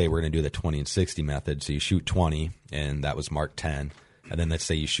 So let's say we're going to do the 20 and 60 method. So you shoot 20 and that was mark 10. And then let's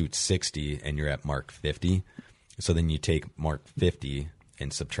say you shoot 60 and you're at mark 50. So then you take mark 50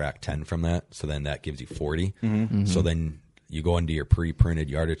 and subtract 10 from that. So then that gives you 40. So then you go into your pre-printed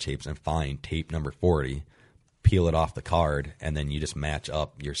yardage tapes and find tape number 40, peel it off the card, and then you just match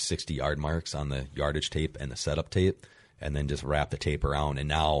up your 60-yard marks on the yardage tape and the setup tape, and then just wrap the tape around. And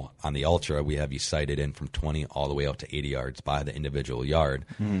now on the Ultra, we have you sighted in from 20 all the way out to 80 yards by the individual yard.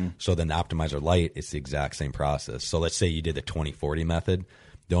 So then the Optimizer Lite, it's the exact same process. So let's say you did the 20-40 method.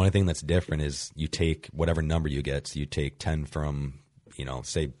 The only thing that's different is you take whatever number you get. So you take 10 from, you know,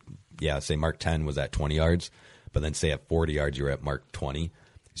 say mark 10 was at 20 yards, but then say at 40 yards you were at mark 20.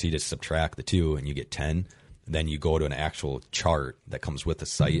 So you just subtract the two and you get 10. Then you go to an actual chart that comes with the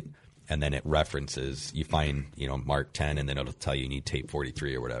sight, and then it references, you find, mark 10, and then it'll tell you need tape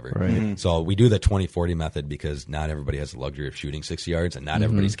 43 or whatever. Right. Mm-hmm. So we do the 20-40 method because not everybody has the luxury of shooting 60 yards, and not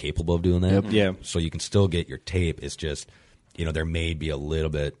everybody's capable of doing that. Yep. Yeah. So you can still get your tape. It's just, there may be a little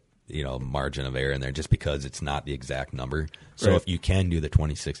bit, margin of error in there just because it's not the exact number. So if you can do the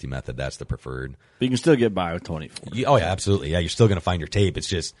 20-60 method, that's the preferred. But you can still get by with 24. Oh, yeah, absolutely. Yeah, you're still going to find your tape. It's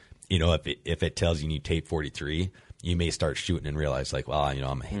just, if it tells you need tape 43, you may start shooting and realize like, well,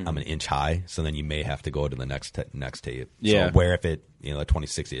 I'm an inch high. So then you may have to go to the next tape. Yeah. So where if it, the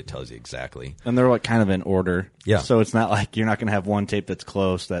 20-60, it tells you exactly. And they're like kind of in order. Yeah. So it's not like you're not going to have one tape that's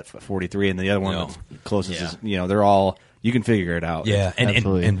close, that 43, and the other one that's closest is, they're all, you can figure it out. Yeah.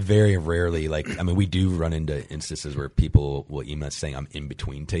 And very rarely, we do run into instances where people will email us saying I'm in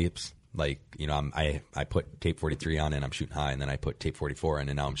between tapes. Like, I put tape 43 on and I'm shooting high, and then I put tape 44 on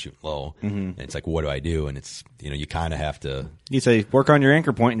and now I'm shooting low. Mm-hmm. And it's like, what do I do? And it's, you kind of have to. You say, work on your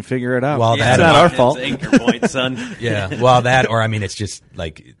anchor point and figure it out. Well, that's not our fault. It's anchor point, son. Yeah. Well, that, or it's just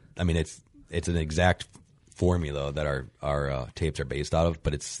like, it's an exact formula that our tapes are based out of,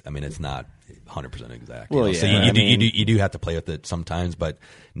 but it's not 100% exact. Well, So you do have to play with it sometimes, but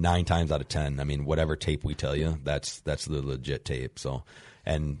 9 times out of 10, whatever tape we tell you, that's the legit tape. So,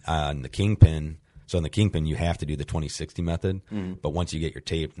 and on the Kingpin, in the Kingpin, you have to do the 20-60 method, but once you get your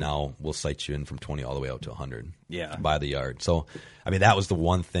tape, now we'll sight you in from 20 all the way out to 100 by the yard. So, that was the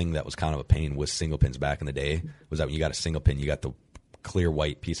one thing that was kind of a pain with single pins back in the day, was that when you got a single pin, you got the clear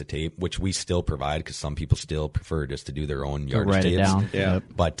white piece of tape, which we still provide because some people still prefer just to do their own yardage tapes. Down. Yeah.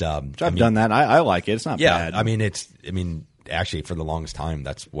 But I've done that. I like it. It's not bad. Actually, for the longest time,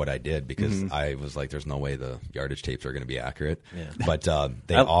 that's what I did because I was like, there's no way the yardage tapes are going to be accurate. Yeah. But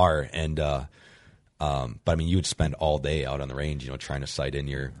they are. And, but you would spend all day out on the range, trying to sight in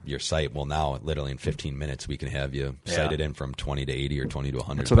your sight. Well, now, literally in 15 minutes, we can have you sighted in from 20 to 80 or 20 to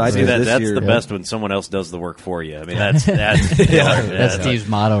 100. That's what I do this That's year. the best when someone else does the work for you. That's That's Steve's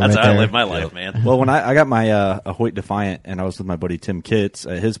motto. That's right how there. I live my life, man. Well, when I got my a Hoyt Defiant, and I was with my buddy Tim Kitts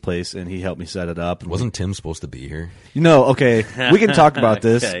at his place, and he helped me set it up. And Wasn't Tim supposed to be here? Okay, we can talk about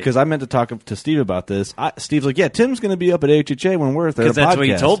this Okay. because I meant to talk to Steve about this. Steve's like, yeah, Tim's going to be up at HHA when we're there. Because that's what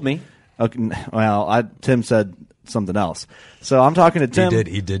he told me. Okay, well, Tim said something else. So I'm talking to Tim.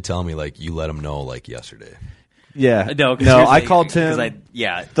 He did tell me, you let him know, yesterday. Yeah. No, I called Tim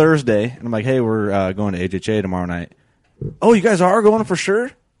Thursday, and I'm like, hey, we're going to HHA tomorrow night. Oh, you guys are going for sure?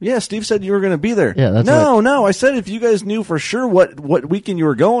 Yeah, Steve said you were going to be there. Yeah, that's No, I said if you guys knew for sure what weekend you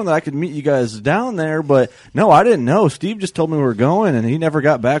were going, that I could meet you guys down there. But no, I didn't know. Steve just told me we were going, and he never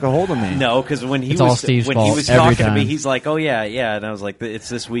got back a hold of me. No, because when he It's all was Steve's when he fault was every talking to me, time. he's like, "Oh yeah, and I was like, "It's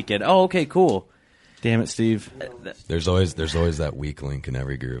this weekend." Oh, okay, cool. Damn it, Steve. There's always that weak link in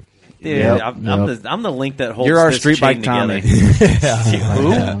every group. Dude, Yep. I'm the link that holds. You're our this street chain bike Tommy. together.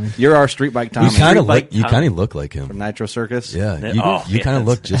 Yeah. You're our street bike Tommy You kind Tommy. of look like him. from Nitro Circus. Yeah, Oh, you kind of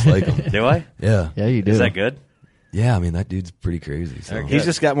look just like him. Do I? Yeah, Yeah, you do. Is that good? yeah. That dude's pretty crazy. So. He's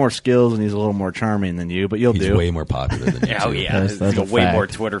just got more skills, and he's a little more charming than you, but you'll He's do. way more popular than you. Oh too. yeah, That's he's got a way fact. more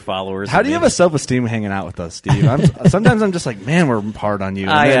Twitter followers. How than do you have me. a self-esteem hanging out with us, Steve? Sometimes I'm just like, man, we're hard on you.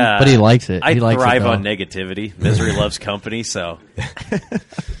 And then- But he likes it. I He likes it, thrive though. on negativity. Misery loves company. So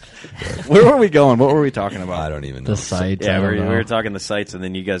where were we going? What were we talking about? I don't even know. The sites. yeah, I we don't know. were talking the sites, and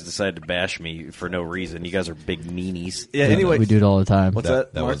then you guys decided to bash me for no reason. You guys are big meanies. Yeah, anyway. We do it all the time. What's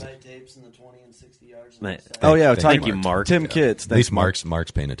that? That Mark? was Tapes in the 20 and 60 yards. Oh, yeah. Thank you, Mark. Tim Kitts. At least Thanks,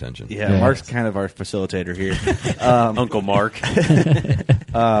 Mark's paying attention. Yeah, Yeah. Mark's kind of our facilitator here. Uncle Mark.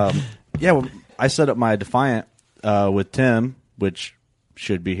 Yeah, well, I set up my Defiant with Tim, which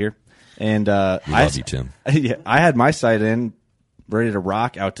should be here. And We love you, Tim. Yeah, I had my sight in, ready to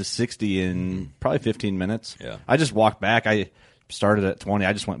rock out to 60 in probably 15 minutes. Yeah. I just walked back. I started at 20.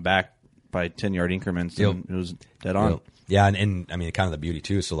 I just went back by 10-yard increments, and it was dead on. Yep. Yeah, and kind of the beauty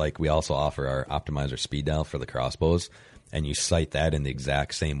too. So we also offer our optimizer speed dial for the crossbows, and you sight that in the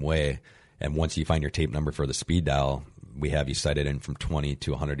exact same way. And once you find your tape number for the speed dial, we have you sighted in from 20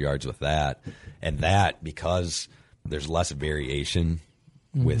 to 100 yards with that. And that, because there's less variation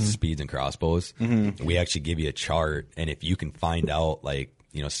with speeds and crossbows, we actually give you a chart. And if you can find out,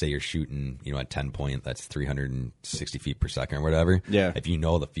 say you're shooting, at 10 point, that's 360 feet per second or whatever. Yeah. If you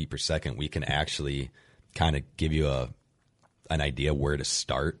know the feet per second, we can actually kind of give you an idea where to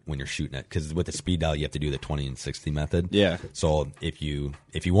start when you're shooting it, because with the speed dial you have to do the 20 and 60 method. Yeah. So if you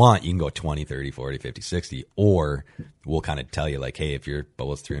want, you can go 20, 30, 40, 50, 60, or we'll kind of tell you hey, if your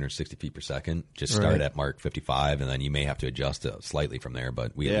bow is 360 feet per second, just start at mark 55, and then you may have to adjust it slightly from there,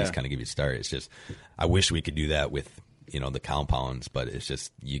 but we at least kind of give you a start. It's just, I wish we could do that with the compounds, but it's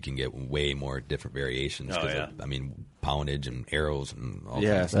just you can get way more different variations. Oh, yeah. I mean, poundage and arrows and all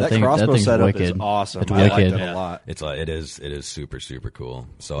Yeah, kinds. that crossbow setup wicked. is awesome. It's I like wicked. that a lot. It is super, super cool.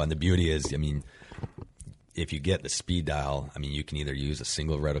 So, and the beauty is, I mean, if you get the speed dial, I mean, you can either use a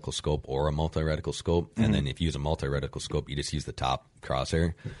single reticle scope or a multi-reticle scope. And then if you use a multi-reticle scope, you just use the top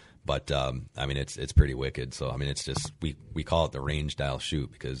crosshair. But, I mean, it's pretty wicked. So, I mean, it's just, we call it the range dial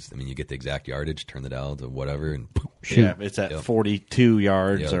shoot because, I mean, you get the exact yardage, turn the dial to whatever, and shoot. Yeah, it's at 42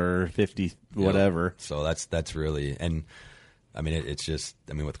 yards or 50, whatever. Yep. So that's really, and I mean, it's just,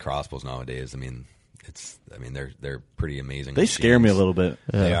 I mean, with crossbows nowadays, I mean, they're pretty amazing. They scare me a little bit.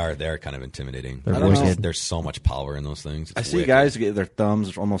 Yeah. They are kind of intimidating. There's so much power in those things. I see guys get their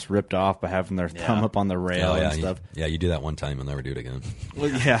thumbs almost ripped off by having their thumb up on the rail and stuff. You do that one time, you'll never do it again. Well,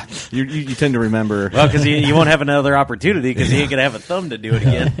 yeah, you tend to remember. Well, because you won't have another opportunity because you ain't gonna have a thumb to do it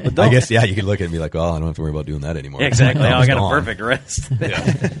again. I guess you could look at it and be like, well, I don't have to worry about doing that anymore. Yeah, exactly. I got gone. a perfect rest.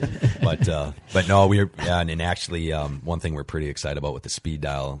 But no, and actually one thing we're pretty excited about with the speed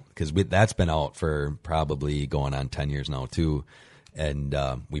dial because that's been out for probably going on 10 years now too, and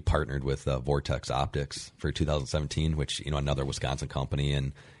we partnered with Vortex Optics for 2017, which another Wisconsin company,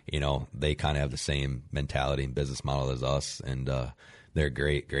 and they kind of have the same mentality and business model as us, and they're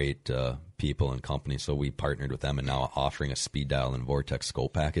great people and company. So we partnered with them and now offering a speed dial and Vortex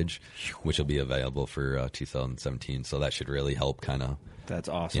scope package, which will be available for 2017. So that should really help kind of that's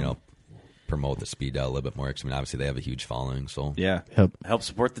awesome. Promote the speed dial a little bit more. I mean, obviously they have a huge following, so yeah, help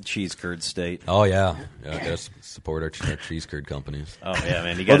support the cheese curd state. Oh yeah, gotta support our cheese curd companies. Oh yeah,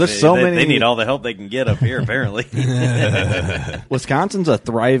 man, you guys, there's so many. They need all the help they can get up here. Apparently, Wisconsin's a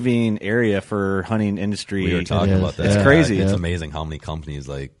thriving area for hunting industry. We were talking about that. It's crazy. It's amazing how many companies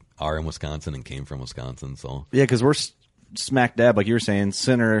are in Wisconsin and came from Wisconsin. So yeah, because we're smack dab, like you were saying,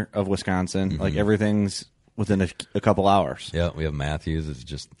 center of Wisconsin. Like everything's within a couple hours. Yeah, we have Matthews. It's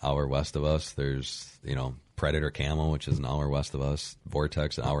just an hour west of us. There's, Predator Camo, which is an hour west of us.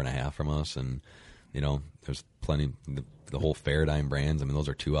 Vortex, an hour and a half from us. And, there's plenty, the whole Faradyne brands. I mean, those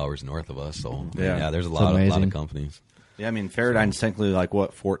are 2 hours north of us. So, there's a lot of companies. Yeah, I mean, Faradyne's technically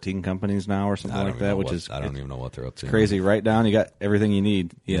 14 companies now or something like that, which is... I don't even know what they're up to. Crazy. Right down, you got everything you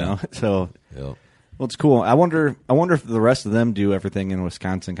need, you know? So... Yep. Well, it's cool. I wonder if the rest of them do everything in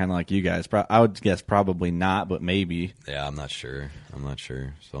Wisconsin, kind of like you guys. I would guess probably not, but maybe. Yeah, I'm not sure.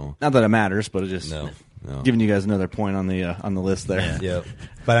 So not that it matters, but it just no. Giving you guys another point on the list there. Yeah.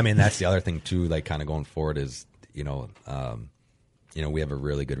 But I mean, that's the other thing too. Kind of going forward is we have a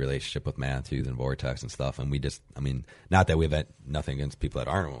really good relationship with Matthews and Vortex and stuff, and we just, I mean, not that we've had nothing against people that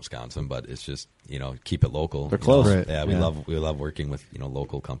aren't in Wisconsin, but it's just keep it local. They're close. Right. Yeah, we love working with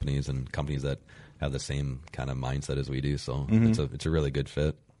local companies and companies that have the same kind of mindset as we do. So it's a really good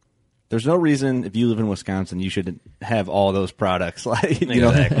fit. There's no reason if you live in Wisconsin you should have all those products.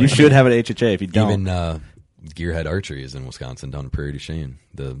 Exactly. You should have an HHA. If you don't, even Gearhead Archery is in Wisconsin, down in Prairie du Chien.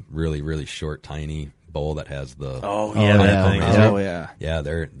 The really really short, tiny bow that has the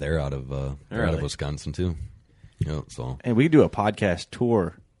they're out of Wisconsin too. So and we could do a podcast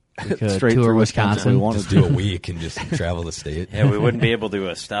tour. Straight through Wisconsin. We want to do a week and just travel the state. Yeah, we wouldn't be able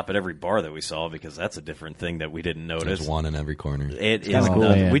to stop at every bar that we saw because that's a different thing that we didn't notice. There's one in every corner. It is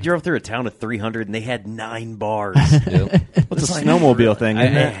cool. We drove through a town of 300 and they had 9 bars. It's a snowmobile thing,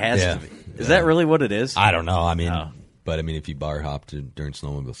 isn't it? It has to be. Is that really what it is? I don't know. I mean, but I mean, if you bar hopped during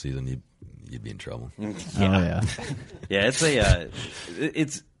snowmobile season, you'd be in trouble. Yeah, it's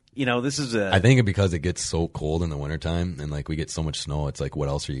it's. This is I think because it gets so cold in the wintertime and we get so much snow, it's what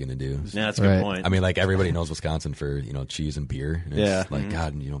else are you going to do? Yeah, that's a good point. I mean, everybody knows Wisconsin for, cheese and beer. And it's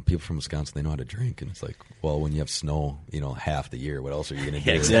God, people from Wisconsin, they know how to drink. And it's well, when you have snow, half the year, what else are you going to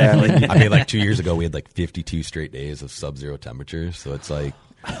do? Exactly. I mean, 2 years ago, we had 52 straight days of sub-zero temperatures. So it's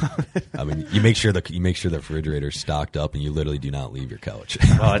I mean, you make sure the refrigerator's stocked up, and you literally do not leave your couch.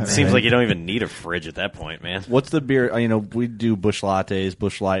 Oh, it seems like you don't even need a fridge at that point, man. What's the beer? We do Busch Lattes,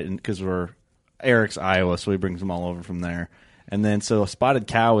 Busch Light, because we're Eric's Iowa, so he brings them all over from there. And then so Spotted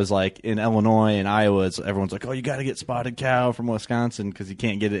Cow is in Illinois and Iowa. Everyone's oh, you got to get Spotted Cow from Wisconsin because you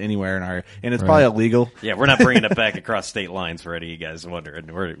can't get it anywhere in our, and it's probably illegal. Yeah, we're not bringing it back across state lines for any of you guys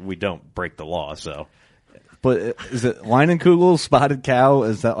wondering. We don't break the law, so. But is it Leinenkugel, Spotted Cow?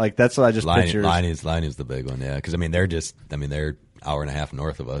 Is that that's what I just pictured? Line is the big one, yeah. Because they're hour and a half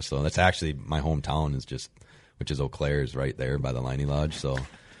north of us, so that's actually my hometown which is Eau Claire, is right there by the Liney Lodge. So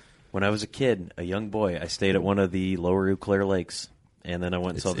when I was a kid, a young boy, I stayed at one of the lower Eau Claire lakes, and then I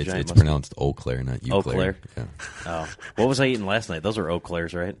went and saw the giant. It's pronounced Eau Claire, not Eau Claire. Eau Claire. Yeah. Oh, what was I eating last night? Those were Eau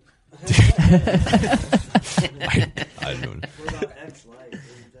Claires, right? I don't know. What about X-Light?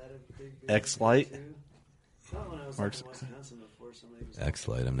 Is that a big X-Light? Mark's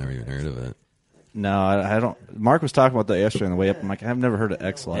X-Lite. I've never even heard of it. No, I don't. Mark was talking about that yesterday on the way up. I'm like, I've never heard of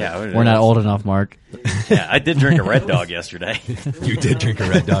X-Lite. Yeah, We're not old enough, Mark. Yeah, I did drink a Red Dog yesterday. You did drink a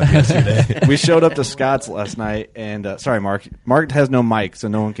Red Dog yesterday. We showed up to Scott's last night, and sorry, Mark. Mark has no mic, so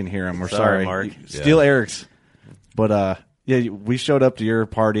no one can hear him. We're sorry. Mark. Steal Eric's. But yeah, we showed up to your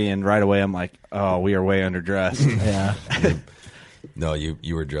party, and right away I'm like, oh, we are way underdressed. Yeah. No,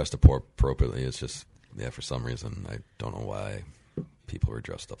 you were dressed appropriately. It's just, for some reason, I don't know why people were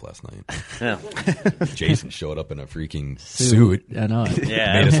dressed up last night. Yeah. Jason showed up in a freaking suit. I know.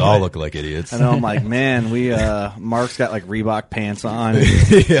 Yeah. Made us all look like idiots. I know. I'm like, man, Mark's got like Reebok pants on.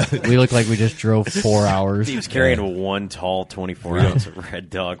 We look like we just drove 4 hours. He was carrying one tall 24-ounce Red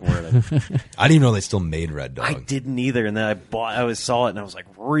Dog. I didn't even know they still made Red Dog. I didn't either, and then I saw it, and I was like,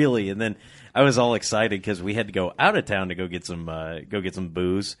 really? And then I was all excited because we had to go out of town to go get some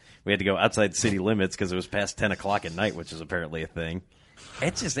booze. We had to go outside city limits because it was past 10 o'clock at night, which is apparently a thing.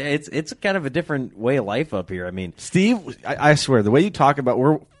 It's just it's kind of a different way of life up here. I mean, Steve, I swear, the way you talk about,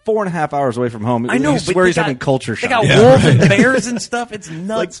 we're 4.5 hours away from home. I know. I swear he's having culture shock. They got wolves and bears and stuff. It's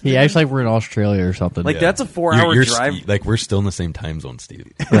nuts. He acts like we're in Australia or something. Like that's a 4-hour drive. Like we're still in the same time zone,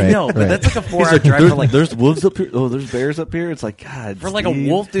 Steve. Right, I know, but that's like a 4-hour drive for like. There's wolves up here. Oh, there's bears up here. It's like, God, For like Steve. a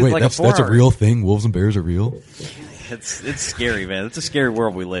wolf, dude. Wait, like that's a 4 a real thing. Wolves and bears are real. It's scary, man. It's a scary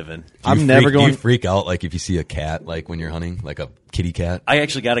world we live in. Do you freak out like if you see a cat like when you're hunting, like a kitty cat? I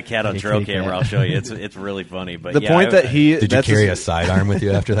actually got a cat on trail camera. I'll show you. It's really funny. But the point that did you carry a sidearm with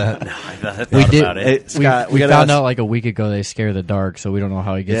you after that? No, I thought about it. Hey, Scott, we found out like a week ago they scare the dark, so we don't know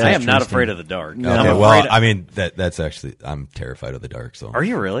how he gets. I am not afraid of the dark. No. Okay, well, I mean that's actually I'm terrified of the dark. So are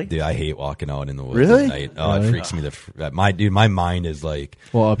you really? Dude, I hate walking out in the woods Really? at night. Oh, it freaks me. My mind is like.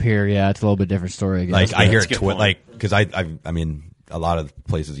 Well, up here, yeah, it's a little bit different story. I guess. Like I hear it like because I mean. A lot of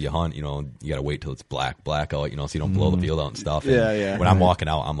places you hunt, you got to wait till it's black out, so you don't blow the field out and stuff. And yeah. When I'm walking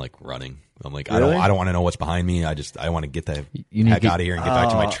out, I'm like running. I'm like, really? I don't want to know what's behind me. I want to get the heck out of here and get back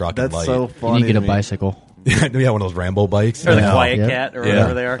to my truck. That's and light. so funny. You need to get a bicycle. Yeah, one of those Rambo bikes. Or the Quiet Cat or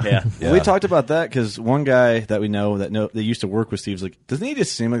whatever they are. Yeah. We talked about that because one guy that we know that used to work with Steve's like, doesn't he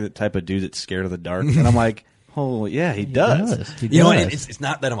just seem like the type of dude that's scared of the dark? And I'm like, oh yeah, he does. He does. And it's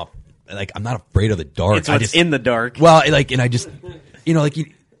not that I'm not afraid of the dark. It's what's in the dark. Well, and I just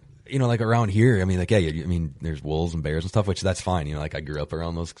like around here, I mean, like, I mean, there's wolves and bears and stuff, which that's fine. Like I grew up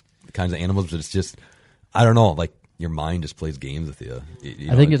around those kinds of animals, but it's just, I don't know, like your mind just plays games with you.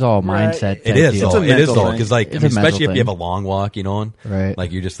 I think it's all mindset. It is. It's a It is mental though, thing. because like, especially if you have a long walk, right?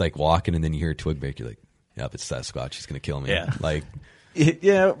 Like you're just like walking and then you hear a twig break, you're like, yep, it's Sasquatch. He's gonna kill me. Yeah. Like.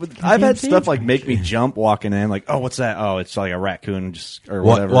 Yeah, but I've had stuff like make me jump walking in, like, oh, what's that? Oh, it's like a raccoon, or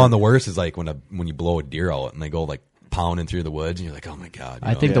whatever. Well, and the worst is like when you blow a deer out and they go like pounding through the woods, and you're like, oh my god.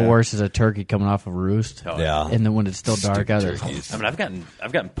 I think the worst is a turkey coming off a roost. Oh, yeah, and then when it's still dark out there. I mean, I've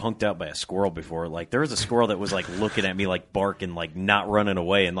gotten punked out by a squirrel before. Like there was a squirrel that was like looking at me like barking, like not running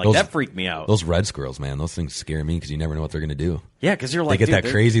away, and like that freaked me out. Those red squirrels, man, those things scare me because you never know what they're gonna do. Yeah, because you're like, they get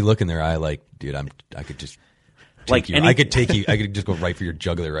that crazy look in their eye, like, dude, I could just. I could take you. I could just go right for your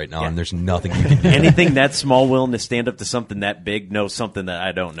jugular right now, and there's nothing you can do. Anything that small willing to stand up to something that big knows something that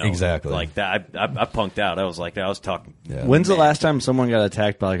I don't know. Exactly. Like that, I punked out. I was talking. Yeah. When's the last time someone got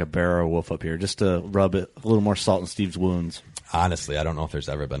attacked by like a bear or a wolf up here? Just to rub a little more salt in Steve's wounds. Honestly, I don't know if there's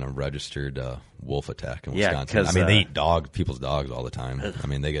ever been a registered wolf attack in Wisconsin. 'cause, I mean, they eat people's dogs all the time. I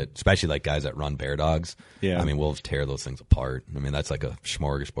mean, they get, especially like guys that run bear dogs. Yeah. I mean, wolves tear those things apart. I mean, that's like a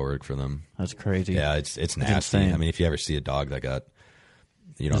smorgasbord for them. That's crazy. Yeah, it's nasty. insane. I mean, if you ever see a dog that got,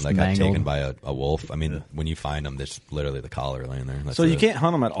 Just got mangled. taken by a wolf, I mean, when you find them, there's literally the collar laying there. That's So you can't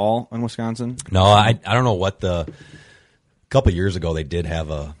hunt them at all in Wisconsin? No, I don't know what a couple years ago they did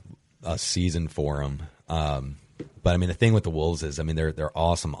have a season for them. But I mean, the thing with the wolves is, I mean, they're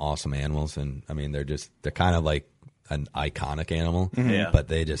awesome animals, and I mean, they're kind of like an iconic animal. Mm-hmm. Yeah. But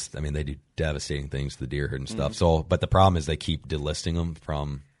they do devastating things to the deer herd and stuff. So, but the problem is they keep delisting them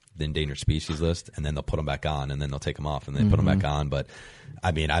from the endangered species list, and then they'll put them back on, and then they'll take them off, and then put them back on. But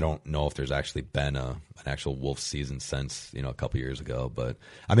I mean, I don't know if there's actually been an actual wolf season since a couple years ago. But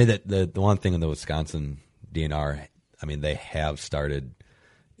I mean, the one thing in the Wisconsin DNR, I mean, they have started,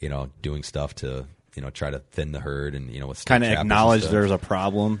 doing stuff to. Try to thin the herd and, with kind of acknowledge there's a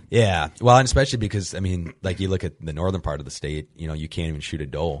problem. Yeah. Well, and especially because, I mean, like you look at the northern part of the state, you can't even shoot a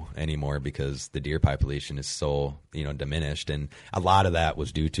doe anymore because the deer population is so, diminished. And a lot of that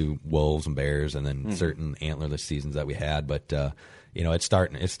was due to wolves and bears and then certain antlerless seasons that we had. But, it's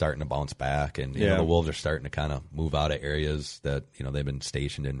starting to bounce back. And, the wolves are starting to kind of move out of areas that, they've been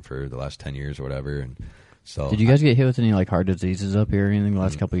stationed in for the last 10 years or whatever. And So did you guys get hit with any like heart diseases up here or anything the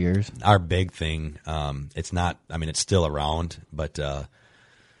last couple of years? Our big thing, it's not. I mean, it's still around, but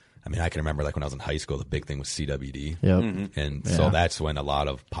I mean, I can remember like when I was in high school, the big thing was CWD. Yep. And so that's when a lot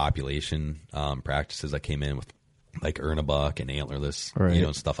of population practices that came in with like Ernebuck and antlerless,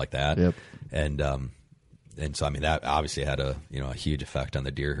 and stuff like that. Yep. And so I mean that obviously had a huge effect on the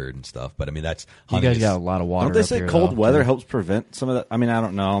deer herd and stuff. But I mean that's you guys got a lot of water. Don't they up say here, cold though, weather too? helps prevent some of that? I mean, I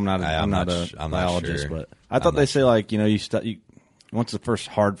don't know. I'm not a biologist, sure. but I thought they say like you once the first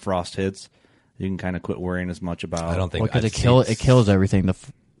hard frost hits, you can kind of quit worrying as much about. I don't think because it kills everything.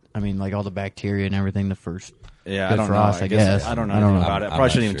 I mean, like all the bacteria and everything. The first I don't frost, know. I guess. I don't know anything about it. I I'm probably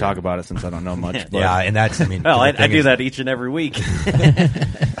not shouldn't even sure. talk about it since I don't know much. But Yeah, and that's I mean. Well, I the thing do is- that each and every week.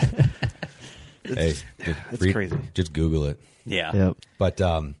 Hey, it's crazy. Just Google it. Yeah. Yep. But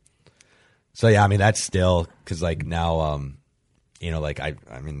so yeah, I mean that's still because like now like I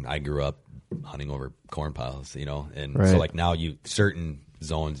mean I grew up hunting over corn piles, and so like now certain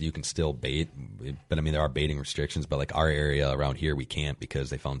zones you can still bait, but I mean there are baiting restrictions, but like our area around here we can't because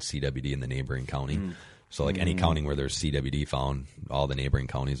they found CWD in the neighboring county. So like any county where there's CWD found, all the neighboring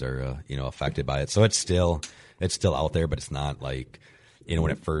counties are affected by it. So it's still out there, but it's not like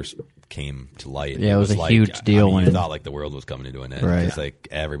when it first came to light. Yeah, it was a like, huge deal when when you it- thought like the world was coming to an end. Right. It's like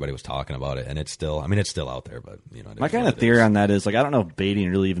everybody was talking about it, and it's still out there. But My kind of theory on that is like I don't know if baiting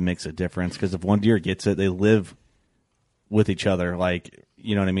really even makes a difference because if one deer gets it, they live with each other. Like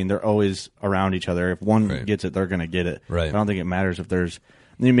you know what I mean? They're always around each other. If one gets it, they're going to get it. Right. I don't think it matters if there's.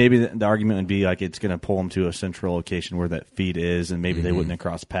 I mean, maybe the argument would be like it's going to pull them to a central location where that feed is, and maybe they wouldn't have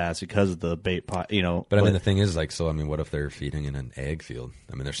crossed paths because of the bait pot. But I mean, the thing is, like, so I mean, what if they're feeding in an ag field?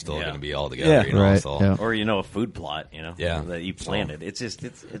 I mean, they're still going to be all together. Yeah. So Yeah. Or a food plot, Yeah. that you planted. It's just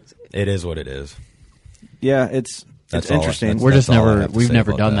it's it is what it is. yeah, it's That's all- interesting. that's- We're just all I never. have to We've say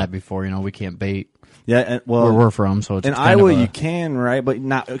never about done that. that before. We can't bait yeah, and, well, where we're from, so it's in kind Iowa of a, you can, right? But you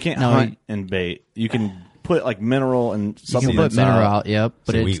can't No, hunt and bait. You can put like mineral and you can supplements put mineral out. out. Yep,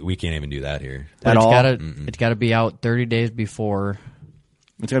 but So it's we can't even do that here. At all? It's got to be out 30 days before.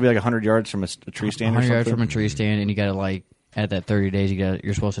 It's gonna be like 100 yards from a tree stand. 100 or yards something. from a tree stand, and you got to like at that 30 days,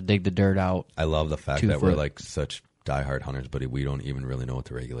 you're supposed to dig the dirt out. I love the fact 2 that we're foot. like such diehard hunters, but we don't even really know what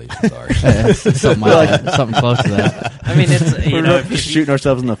the regulations are. something like that, something close to that. I mean, it's We're if just you- shooting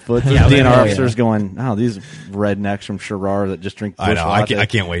ourselves in the foot. Yeah, DNR yeah. officers going, "Oh, these rednecks from Sherrar that just drink bush I know. latte." I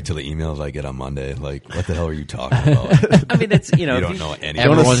can't wait till the emails I get on Monday. Like, what the hell are you talking about? I mean, it's You if don't know anything.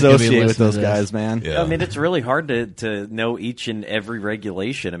 Don't Everyone's gonna be associate with listening those to this. guys, man. Yeah. I mean, it's really hard to know each and every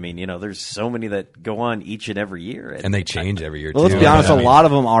regulation. I mean, there's so many that go on each and every year, And they change every year. Well, let's too. be honest. I A mean, lot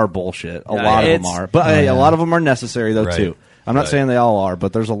of them are bullshit. A Yeah, lot of them it's- are, but hey, a lot of them are necessary though Right. too. I'm not Right. saying they all are,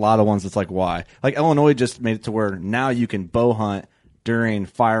 but there's a lot of ones that's like why. Like Illinois just made it to where now you can bow hunt during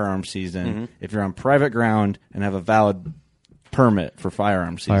firearm season if you're on private ground and have a valid permit for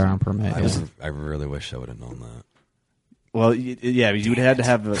firearm season. Firearm permit. Yeah. I really wish I would have known that. Well, yeah, you would have to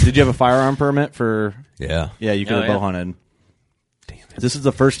have. Did you have a firearm permit for? Yeah. Yeah, you could have yeah. bow hunted. This is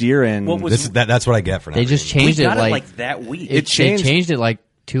the first year in. What was- That's what I get for not They just reading. we changed it got like that week. they changed- changed it like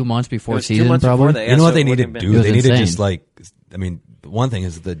 2 months before It was 2 season. months Probably. before they- You know what they So it need to would've been- do? It was They need to insane. just like. I mean, one thing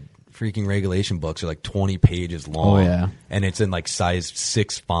is the freaking regulation books are like 20 pages long. Oh, yeah. And it's in like size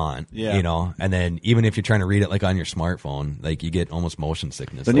 6 font. Yeah. And then even if you're trying to read it like on your smartphone, like you get almost motion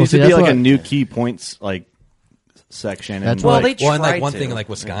sickness. there Like, needs see, to be that's like a what- new key points like section. That's and, Well, like, they and like tried one to. thing like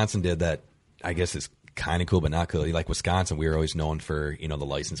Wisconsin did that I guess is kind of cool, but not cool. Like Wisconsin, we were always known for the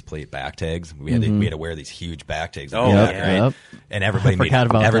license plate back tags. We had to wear these huge back tags. Oh, in the back, yeah. right? Yep. And everybody forgot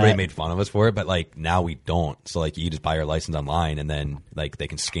about everybody that. made fun of us for it. But like now we don't. So like you just buy your license online, and then like they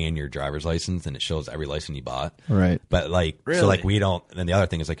can scan your driver's license, and it shows every license you bought. Right. But like so Really? like we don't. And the other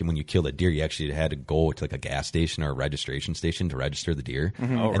thing is like when you kill a deer, you actually had to go to like a gas station or a registration station to register the deer,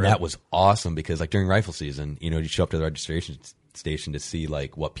 and that was awesome because like during rifle season, you show up to the registration station to see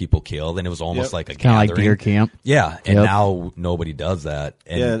like what people killed, and it was almost Yep. like a Kind of like gathering. deer camp. Yeah, and Yep. now nobody does that.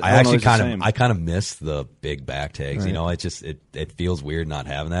 And Yeah, I actually Illinois is the same. I kind of miss the big back tags. Right. It just it feels weird not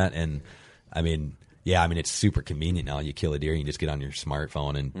having that. And I mean, it's super convenient now. You kill a deer, you just get on your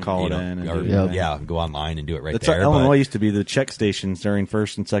smartphone and Call it you know, in and or do it. go online and do it right That's there. what Illinois But- used to be the check stations during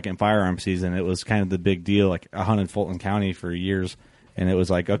first and second firearm season. It was kind of the big deal. Like I hunted Fulton County for years, and it was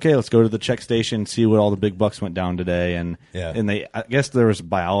like, okay, let's go to the check station, see what all the big bucks went down today. And Yeah. and I guess there was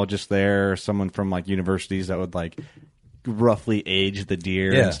biologists there, someone from like universities that would like roughly age the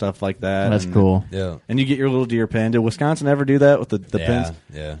deer Yeah. and stuff like that. That's And- cool. yeah, And you get your little deer pin. Did Wisconsin ever do that with the pins?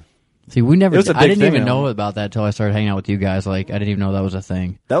 yeah. See, we never. It was a I big didn't thing, even know though. about that until I started hanging out with you guys. Like, I didn't even know that was a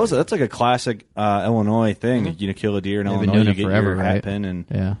thing. That's like a classic Illinois thing. You kill a deer in They've been Illinois, doing you it get forever, your hat right? pin, and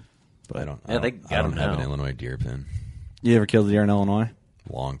Yeah. I don't they got them have an now. Illinois deer pin. You ever killed a deer in Illinois?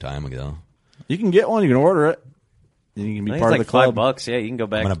 Long time ago. You can get one. You can order it. You can be I think part it's of the club. $5. Yeah, you can go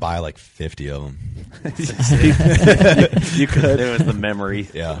back. I'm going to buy like 50 of them. You could. It was the memory.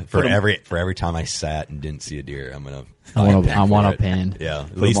 Yeah, for every time I sat and didn't see a deer, I'm gonna. I want a pin. Yeah, at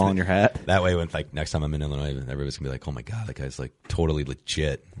Put least them all on your hat. That way, when like next time I'm in Illinois, everybody's gonna be like, "Oh my god, that guy's like totally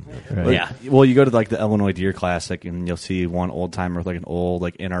legit." Right. Yeah. Well, you go to like the Illinois Deer Classic, and you'll see one old timer with like an old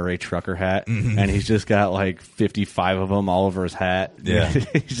like NRA trucker hat, and he's just got like 55 of them all over his hat. Yeah.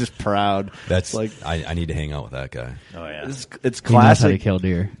 He's just proud. That's like I need to hang out with that guy. Oh yeah. it's He knows how to classic. kill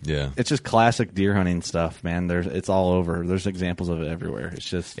deer. Yeah, It's just classic deer hunting stuff, man. It's all over. There's examples of it everywhere. It's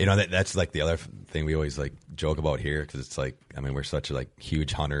just that's like the other thing we always like joke about here because it's like I mean we're such like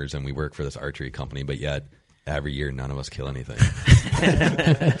huge hunters and we work for this archery company, but yet every year none of us kill anything.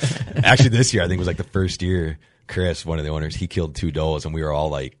 Actually, this year I think was like the first year. Chris, one of the owners, he killed 2 does, and we were all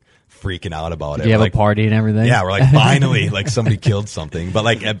like freaking out about it. Did you have like, a party and everything? Yeah, we're like finally like somebody killed something, but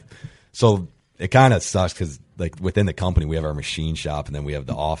like so it kind of sucks because like within the company we have our machine shop and then we have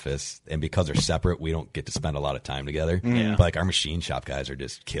the office, and because they're separate we don't get to spend a lot of time together. Yeah. But like our machine shop guys are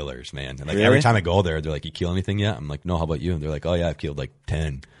just killers, man. And like Really? every time I go there, they're like, "You kill anything yet?" I'm like, "No, how about you?" And they're like, "Oh yeah, I've killed like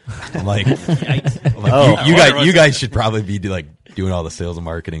 10." I'm like, you guys should probably be like doing all the sales and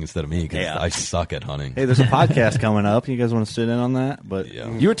marketing instead of me because I suck at hunting. Hey, there's a podcast coming up. You guys want to sit in on that? But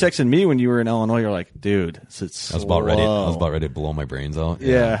you were texting me when you were in Illinois. You're like, dude, it's I was about ready to blow my brains out.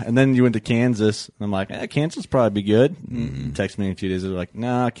 Yeah, and then you went to Kansas, and I'm like, Kansas probably be good. Text me in a few days. They're like,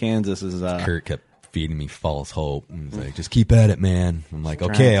 nah, Kansas is. Kurt kept feeding me false hope. And he's like, just keep at it, man. I'm like,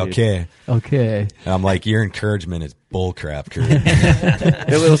 okay. Okay. And I'm like, your encouragement is bullcrap, Kurt.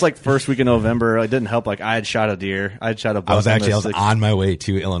 It was like first week in November. It didn't help. Like I had shot a deer. I had shot a buck. I was on my way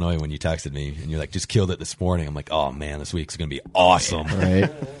to Illinois when you texted me, and you're like, just killed it this morning. I'm like, oh man, this week's gonna be awesome. Right.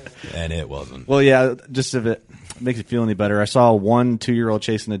 And it wasn't. Well, yeah, just if it makes you feel any better, I saw one 2-year-old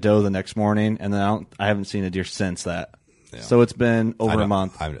chasing a doe the next morning, and then I haven't seen a deer since that. Yeah. So it's been over a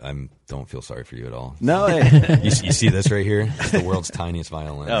month. I don't feel sorry for you at all. No, hey. you see this right here? It's the world's tiniest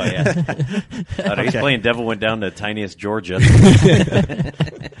violin. Oh yeah. He's playing Devil Went Down to tiniest Georgia.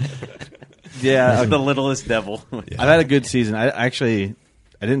 Yeah, the littlest devil. I've had a good season. I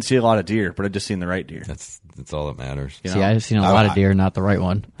didn't see a lot of deer, but I just seen the right deer. That's all that matters. You know? I've seen a lot of deer, not the right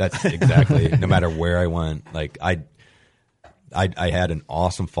one. That's exactly. No matter where I went, like I had an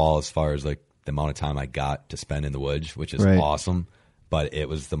awesome fall as far as like the amount of time I got to spend in the woods, which is awesome. But it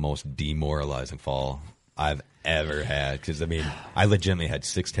was the most demoralizing fall I've ever had because I mean I legitimately had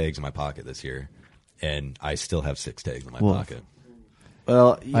 6 tags in my pocket this year, and I still have 6 tags in my pocket.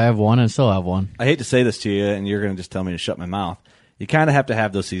 Well, I have one and still have one. I hate to say this to you, and you're going to just tell me to shut my mouth. You kind of have to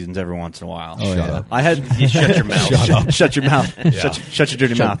have those seasons every once in a while. Oh, Shut yeah. up. I had you shut your mouth. Shut your mouth. Yeah. Shut your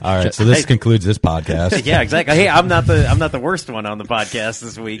dirty mouth. All right, so this concludes this podcast. Yeah, exactly. Hey, I'm not the worst one on the podcast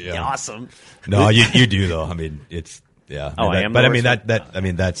this week. Yeah. Awesome. No, you do though. I mean, it's yeah. Oh, I am. But the I mean worst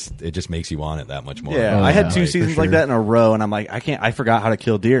that's it. Just makes you want it that much more. Yeah, I had 2 seasons like that in a row, and I'm like, I forgot how to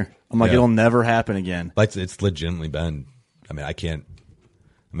kill deer. I'm like, it'll never happen again. But it's legitimately been. I mean,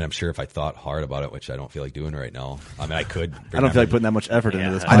 I'm sure if I thought hard about it, which I don't feel like doing right now. I mean, I could. I don't feel like putting that much effort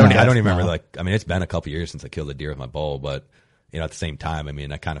into this. I don't even remember. Like, I mean, it's been a couple years since I killed a deer with my bow, but at the same time, I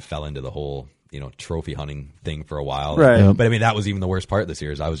mean, I kind of fell into the whole trophy hunting thing for a while. Right. Yep. But I mean, that was even the worst part this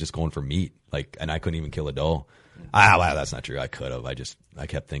year is I was just going for meat, like, and I couldn't even kill a doe. Wow, that's not true. I could have. I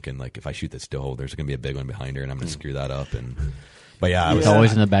kept thinking like, if I shoot this doe, there's going to be a big one behind her, and I'm going to screw that up. But yeah, It's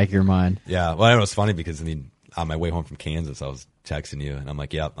always in the back of your mind. Yeah. Well, it was funny because I mean, on my way home from Kansas, I was texting you, and I'm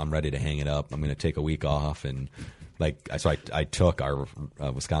like, "Yep, I'm ready to hang it up. I'm going to take a week off." And I took our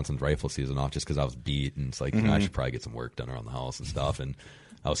Wisconsin's rifle season off just because I was beat, and it's like I should probably get some work done around the house and stuff. And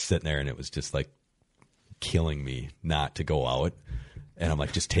I was sitting there, and it was just like killing me not to go out. And I'm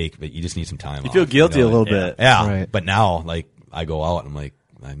like, but you just need some time. You feel guilty a little bit, yeah. Right. But now, like, I go out, and I'm like,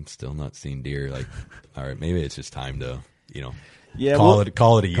 I'm still not seeing deer. Like, all right, maybe it's just time to, call it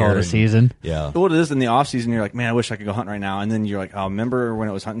a year. Call it a season. Yeah. What it is in the off season, you're like, man, I wish I could go hunting right now. And then you're like, oh, remember when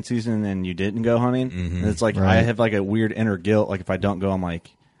it was hunting season and you didn't go hunting? Mm-hmm. And it's like I have like a weird inner guilt. Like if I don't go, I'm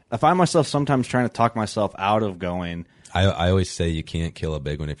like, I find myself sometimes trying to talk myself out of going. I always say you can't kill a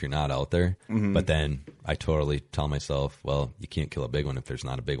big one if you're not out there. Mm-hmm. But then I totally tell myself, well, you can't kill a big one if there's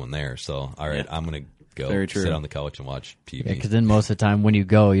not a big one there. So, all right, I'm going to go sit on the couch and watch TV. Yeah, because then most of the time when you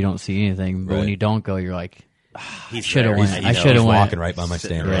go, you don't see anything. But when you don't go, you're like, He should have went. I should He's have went. walking right by my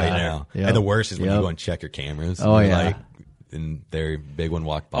stand right now. Yep. And the worst is when Yep. you go and check your cameras. Oh, and yeah. like, and their big one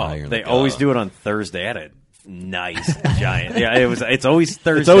walked by. They always do it on Thursday. I had a nice giant. Yeah, it's always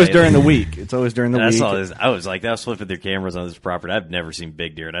Thursday. It's always during the week. It's always during the and week. I saw this. I was flipping through cameras on this property. I've never seen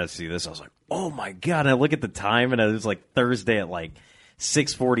big deer, and I see this. I was like, oh my god! And I look at the time, and it was like Thursday at like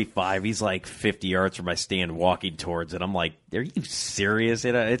 6:45. He's like 50 yards from my stand, walking towards it. I'm like, are you serious?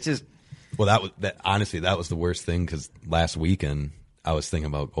 It's just. Well, honestly, that was the worst thing because last weekend I was thinking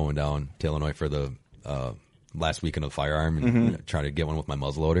about going down to Illinois for the last weekend of firearm and trying to get one with my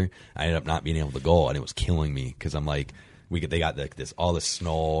muzzleloader. I ended up not being able to go, and it was killing me because I'm like, they got like all this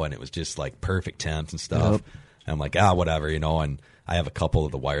snow, and it was just like perfect temps and stuff. Yep. And I'm like, whatever, and I have a couple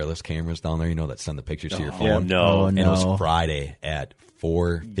of the wireless cameras down there, that send the pictures to your phone. Yeah, no. And it was Friday at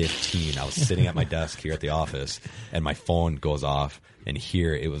 4:15. I was sitting at my desk here at the office, and my phone goes off. And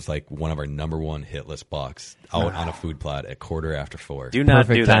here it was like one of our number one hit list bucks out on a food plot at 4:15. Do not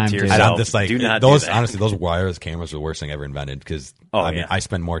Perfect do that time to to- yourself. I'm just like, do not those. do that. Honestly, those wireless cameras were the worst thing ever invented because I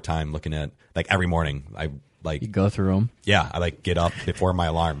spend more time looking at like every morning. I like You go through them. I like get up before my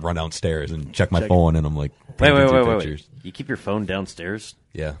alarm, run downstairs, and check my phone, and I'm like, Wait. pictures. You keep your phone downstairs?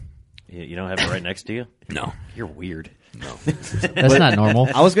 Yeah, You don't have it right next to you? no, You're weird. no. That's not normal.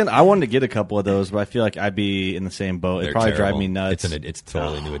 I wanted to get a couple of those, but I feel like I'd be in the same boat. It'd They're probably terrible. drive me nuts. It's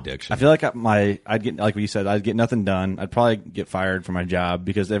totally a new addiction. I feel like I'd get, like what you said, I'd get nothing done. I'd probably get fired from my job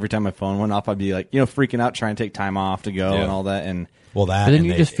because every time my phone went off, I'd be like, freaking out, trying to take time off to go Yeah. and all that. And well, that But then and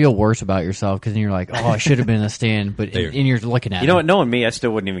you they- just feel worse about yourself because then you're like, oh, I should have been in the stand, but They're- and you're looking at You know it. what? Knowing me, I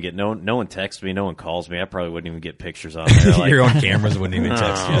still wouldn't even get no one texts me, no one calls me. I probably wouldn't even get pictures on there. Like, your own cameras wouldn't even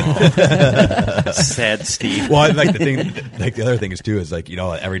text you. sad Steve. Well, like the other thing is too is like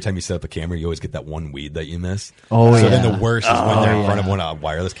every time you set up a camera, you always get that one weed that you miss. Oh, so yeah. then the worst is when they're in yeah. front of a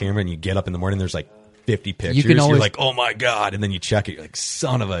wireless camera and you get up in the morning, there's like 50 pictures. can always- You're like, oh my god, and then you check it, you're like,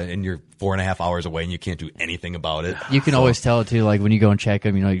 son of a, and you're 4.5 hours away and you can't do anything about it. You can always tell it too, like when you go and check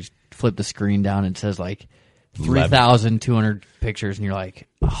them, you just flip the screen down and it says like 3,200 pictures, and you're like,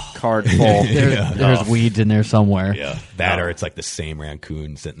 card full. there's weeds in there somewhere. Yeah, that or it's like the same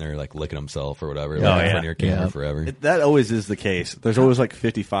raccoon sitting there like licking himself or whatever, Oh, like, in yeah. front of your camera Yeah. forever. That always is the case. There's always like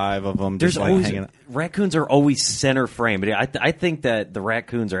 55 of them. There's just like always hanging. raccoons are always center frame, but I think that the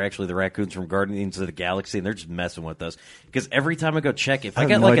raccoons are actually the raccoons from Guardians of the Galaxy, and they're just messing with us because every time I go check, if I I have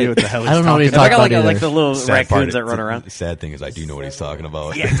got no like idea what the hell I don't know what he's if I talking got like, about like either. the little Sad part raccoons that is- run around. The sad thing is I do know what he's talking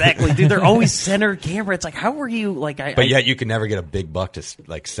about. Yeah, exactly, dude. They're always center camera. It's like, how are you like? But yet you can never get a big buck to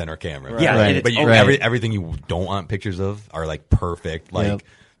like center camera. Yeah, Right. and it's But always- everything you don't want pictures of are like perfect, like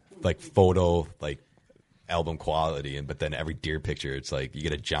photo, like album quality. But then every deer picture, it's like you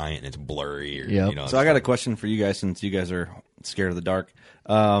get a giant and it's blurry. Or, Yep. So I got a question for you guys, since you guys are scared of the dark.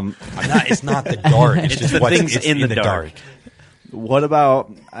 It's not the dark. It's just the what's things it's in the dark. What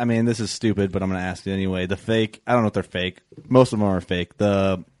about? I mean, this is stupid, but I'm going to ask it anyway. The fake. I don't know if they're fake. Most of them are fake.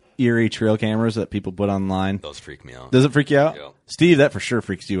 The Erie trail cameras that people put online. Those freak me out. Does it freak you out? Yeah. Steve, that for sure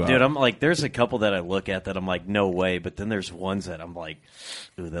freaks you out. Dude, I'm like, there's a couple that I look at that I'm like, no way. But then there's ones that I'm like,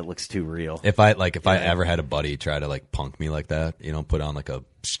 ooh, that looks too real. If I ever had a buddy try to like punk me like that, put on like a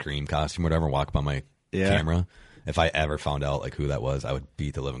Scream costume or whatever, and walk by my camera. If I ever found out like who that was, I would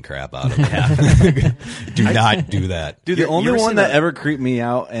beat the living crap out of him. Do not do that. Dude, the only ever one seen that that- ever creeped me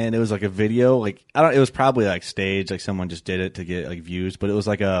out, and it was like a video, like it was probably like staged, like someone just did it to get like views, but it was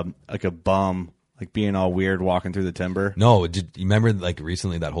like a bum, like being all weird walking through the timber. No, you remember like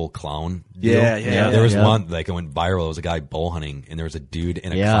recently that whole clown deal? Yeah. There was Yeah. one like it went viral. It was a guy bow hunting, and there was a dude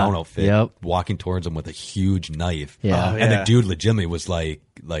in a Yeah. clown outfit Yep. walking towards him with a huge knife. Yeah. Oh, And the yeah. dude legitimately was like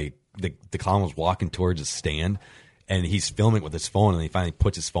the clown was walking towards his stand. And he's filming with his phone, and he finally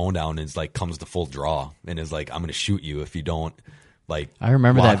puts his phone down, and is like comes to full draw, and is like, "I'm going to shoot you if you don't." Like, I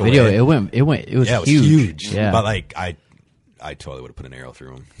remember walk that video. away. It was Yeah, it was huge. huge. Yeah. But like, I totally would have put an arrow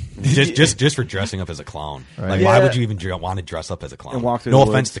through him, just for dressing up as a clown. Right. Like, why Yeah. would you even want to dress up as a clown? And walk through no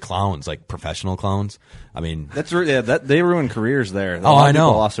the offense woods. to clowns, like professional clowns. I mean, That they ruin careers there. A oh, lot I of people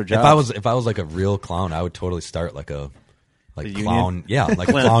know. lost their jobs. If I was like a real clown, I would totally start like a union? clown, yeah, like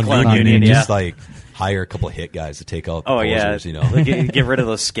a Clown clown union. union, Just yeah. like hire a couple of hit guys to take out. The Oh yeah, posers, Like, get rid of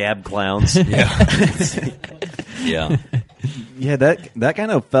those scab clowns. Yeah. Yeah, that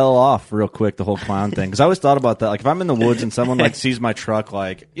kind of fell off real quick, the whole clown thing. Because I always thought about that. Like, if I'm in the woods and someone like sees my truck,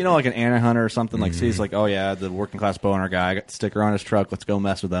 like like an anna hunter or something, like sees like, oh yeah, the working class bow hunter guy, I got the sticker on his truck. Let's go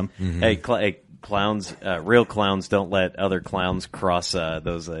mess with them. Hey, clowns, real clowns don't let other clowns cross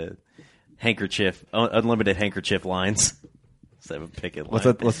those unlimited handkerchief lines. Instead of a picket line.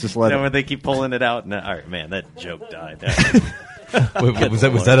 Let's just let it. when they keep pulling it out. No, all right, man, that joke died. Wait, was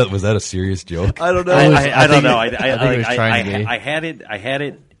that a serious joke? I don't know. I don't think know. I think he was trying to be. I had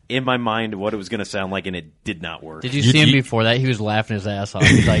it in my mind what it was going to sound like, and it did not work. Did you see him before that? He was laughing his ass off.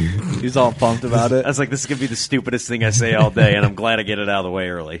 He's like, he's all pumped about it. I was like, this is going to be the stupidest thing I say all day, and I'm glad I get it out of the way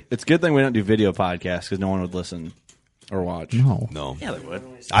early. It's a good thing we don't do video podcasts because no one would listen or watch. No. Yeah, they would.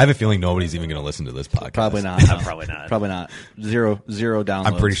 I have a feeling nobody's even going to listen to this podcast. Probably not. No, probably not. Probably not. Zero downloads.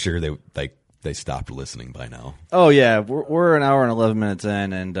 I'm pretty sure they stopped listening by now. Oh yeah, we're an hour and 11 minutes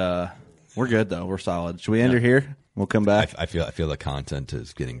in, and we're good though. We're solid. Should we end her here? We'll come back. I feel the content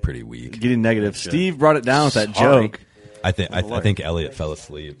is getting pretty weak. Getting negative. Steve brought it down with that joke. I think Elliot fell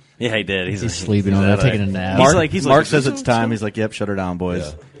asleep. Yeah, he did. He's sleeping over there, taking a nap. Mark says it's time. He's like, "Yep, shut her down,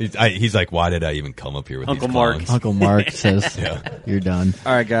 boys." Yeah. He's like, "Why did I even come up here with Uncle these Mark?" clowns? Uncle Mark says, "You're done."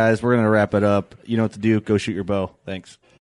 All right, guys, we're gonna wrap it up. You know what to do. Go shoot your bow. Thanks.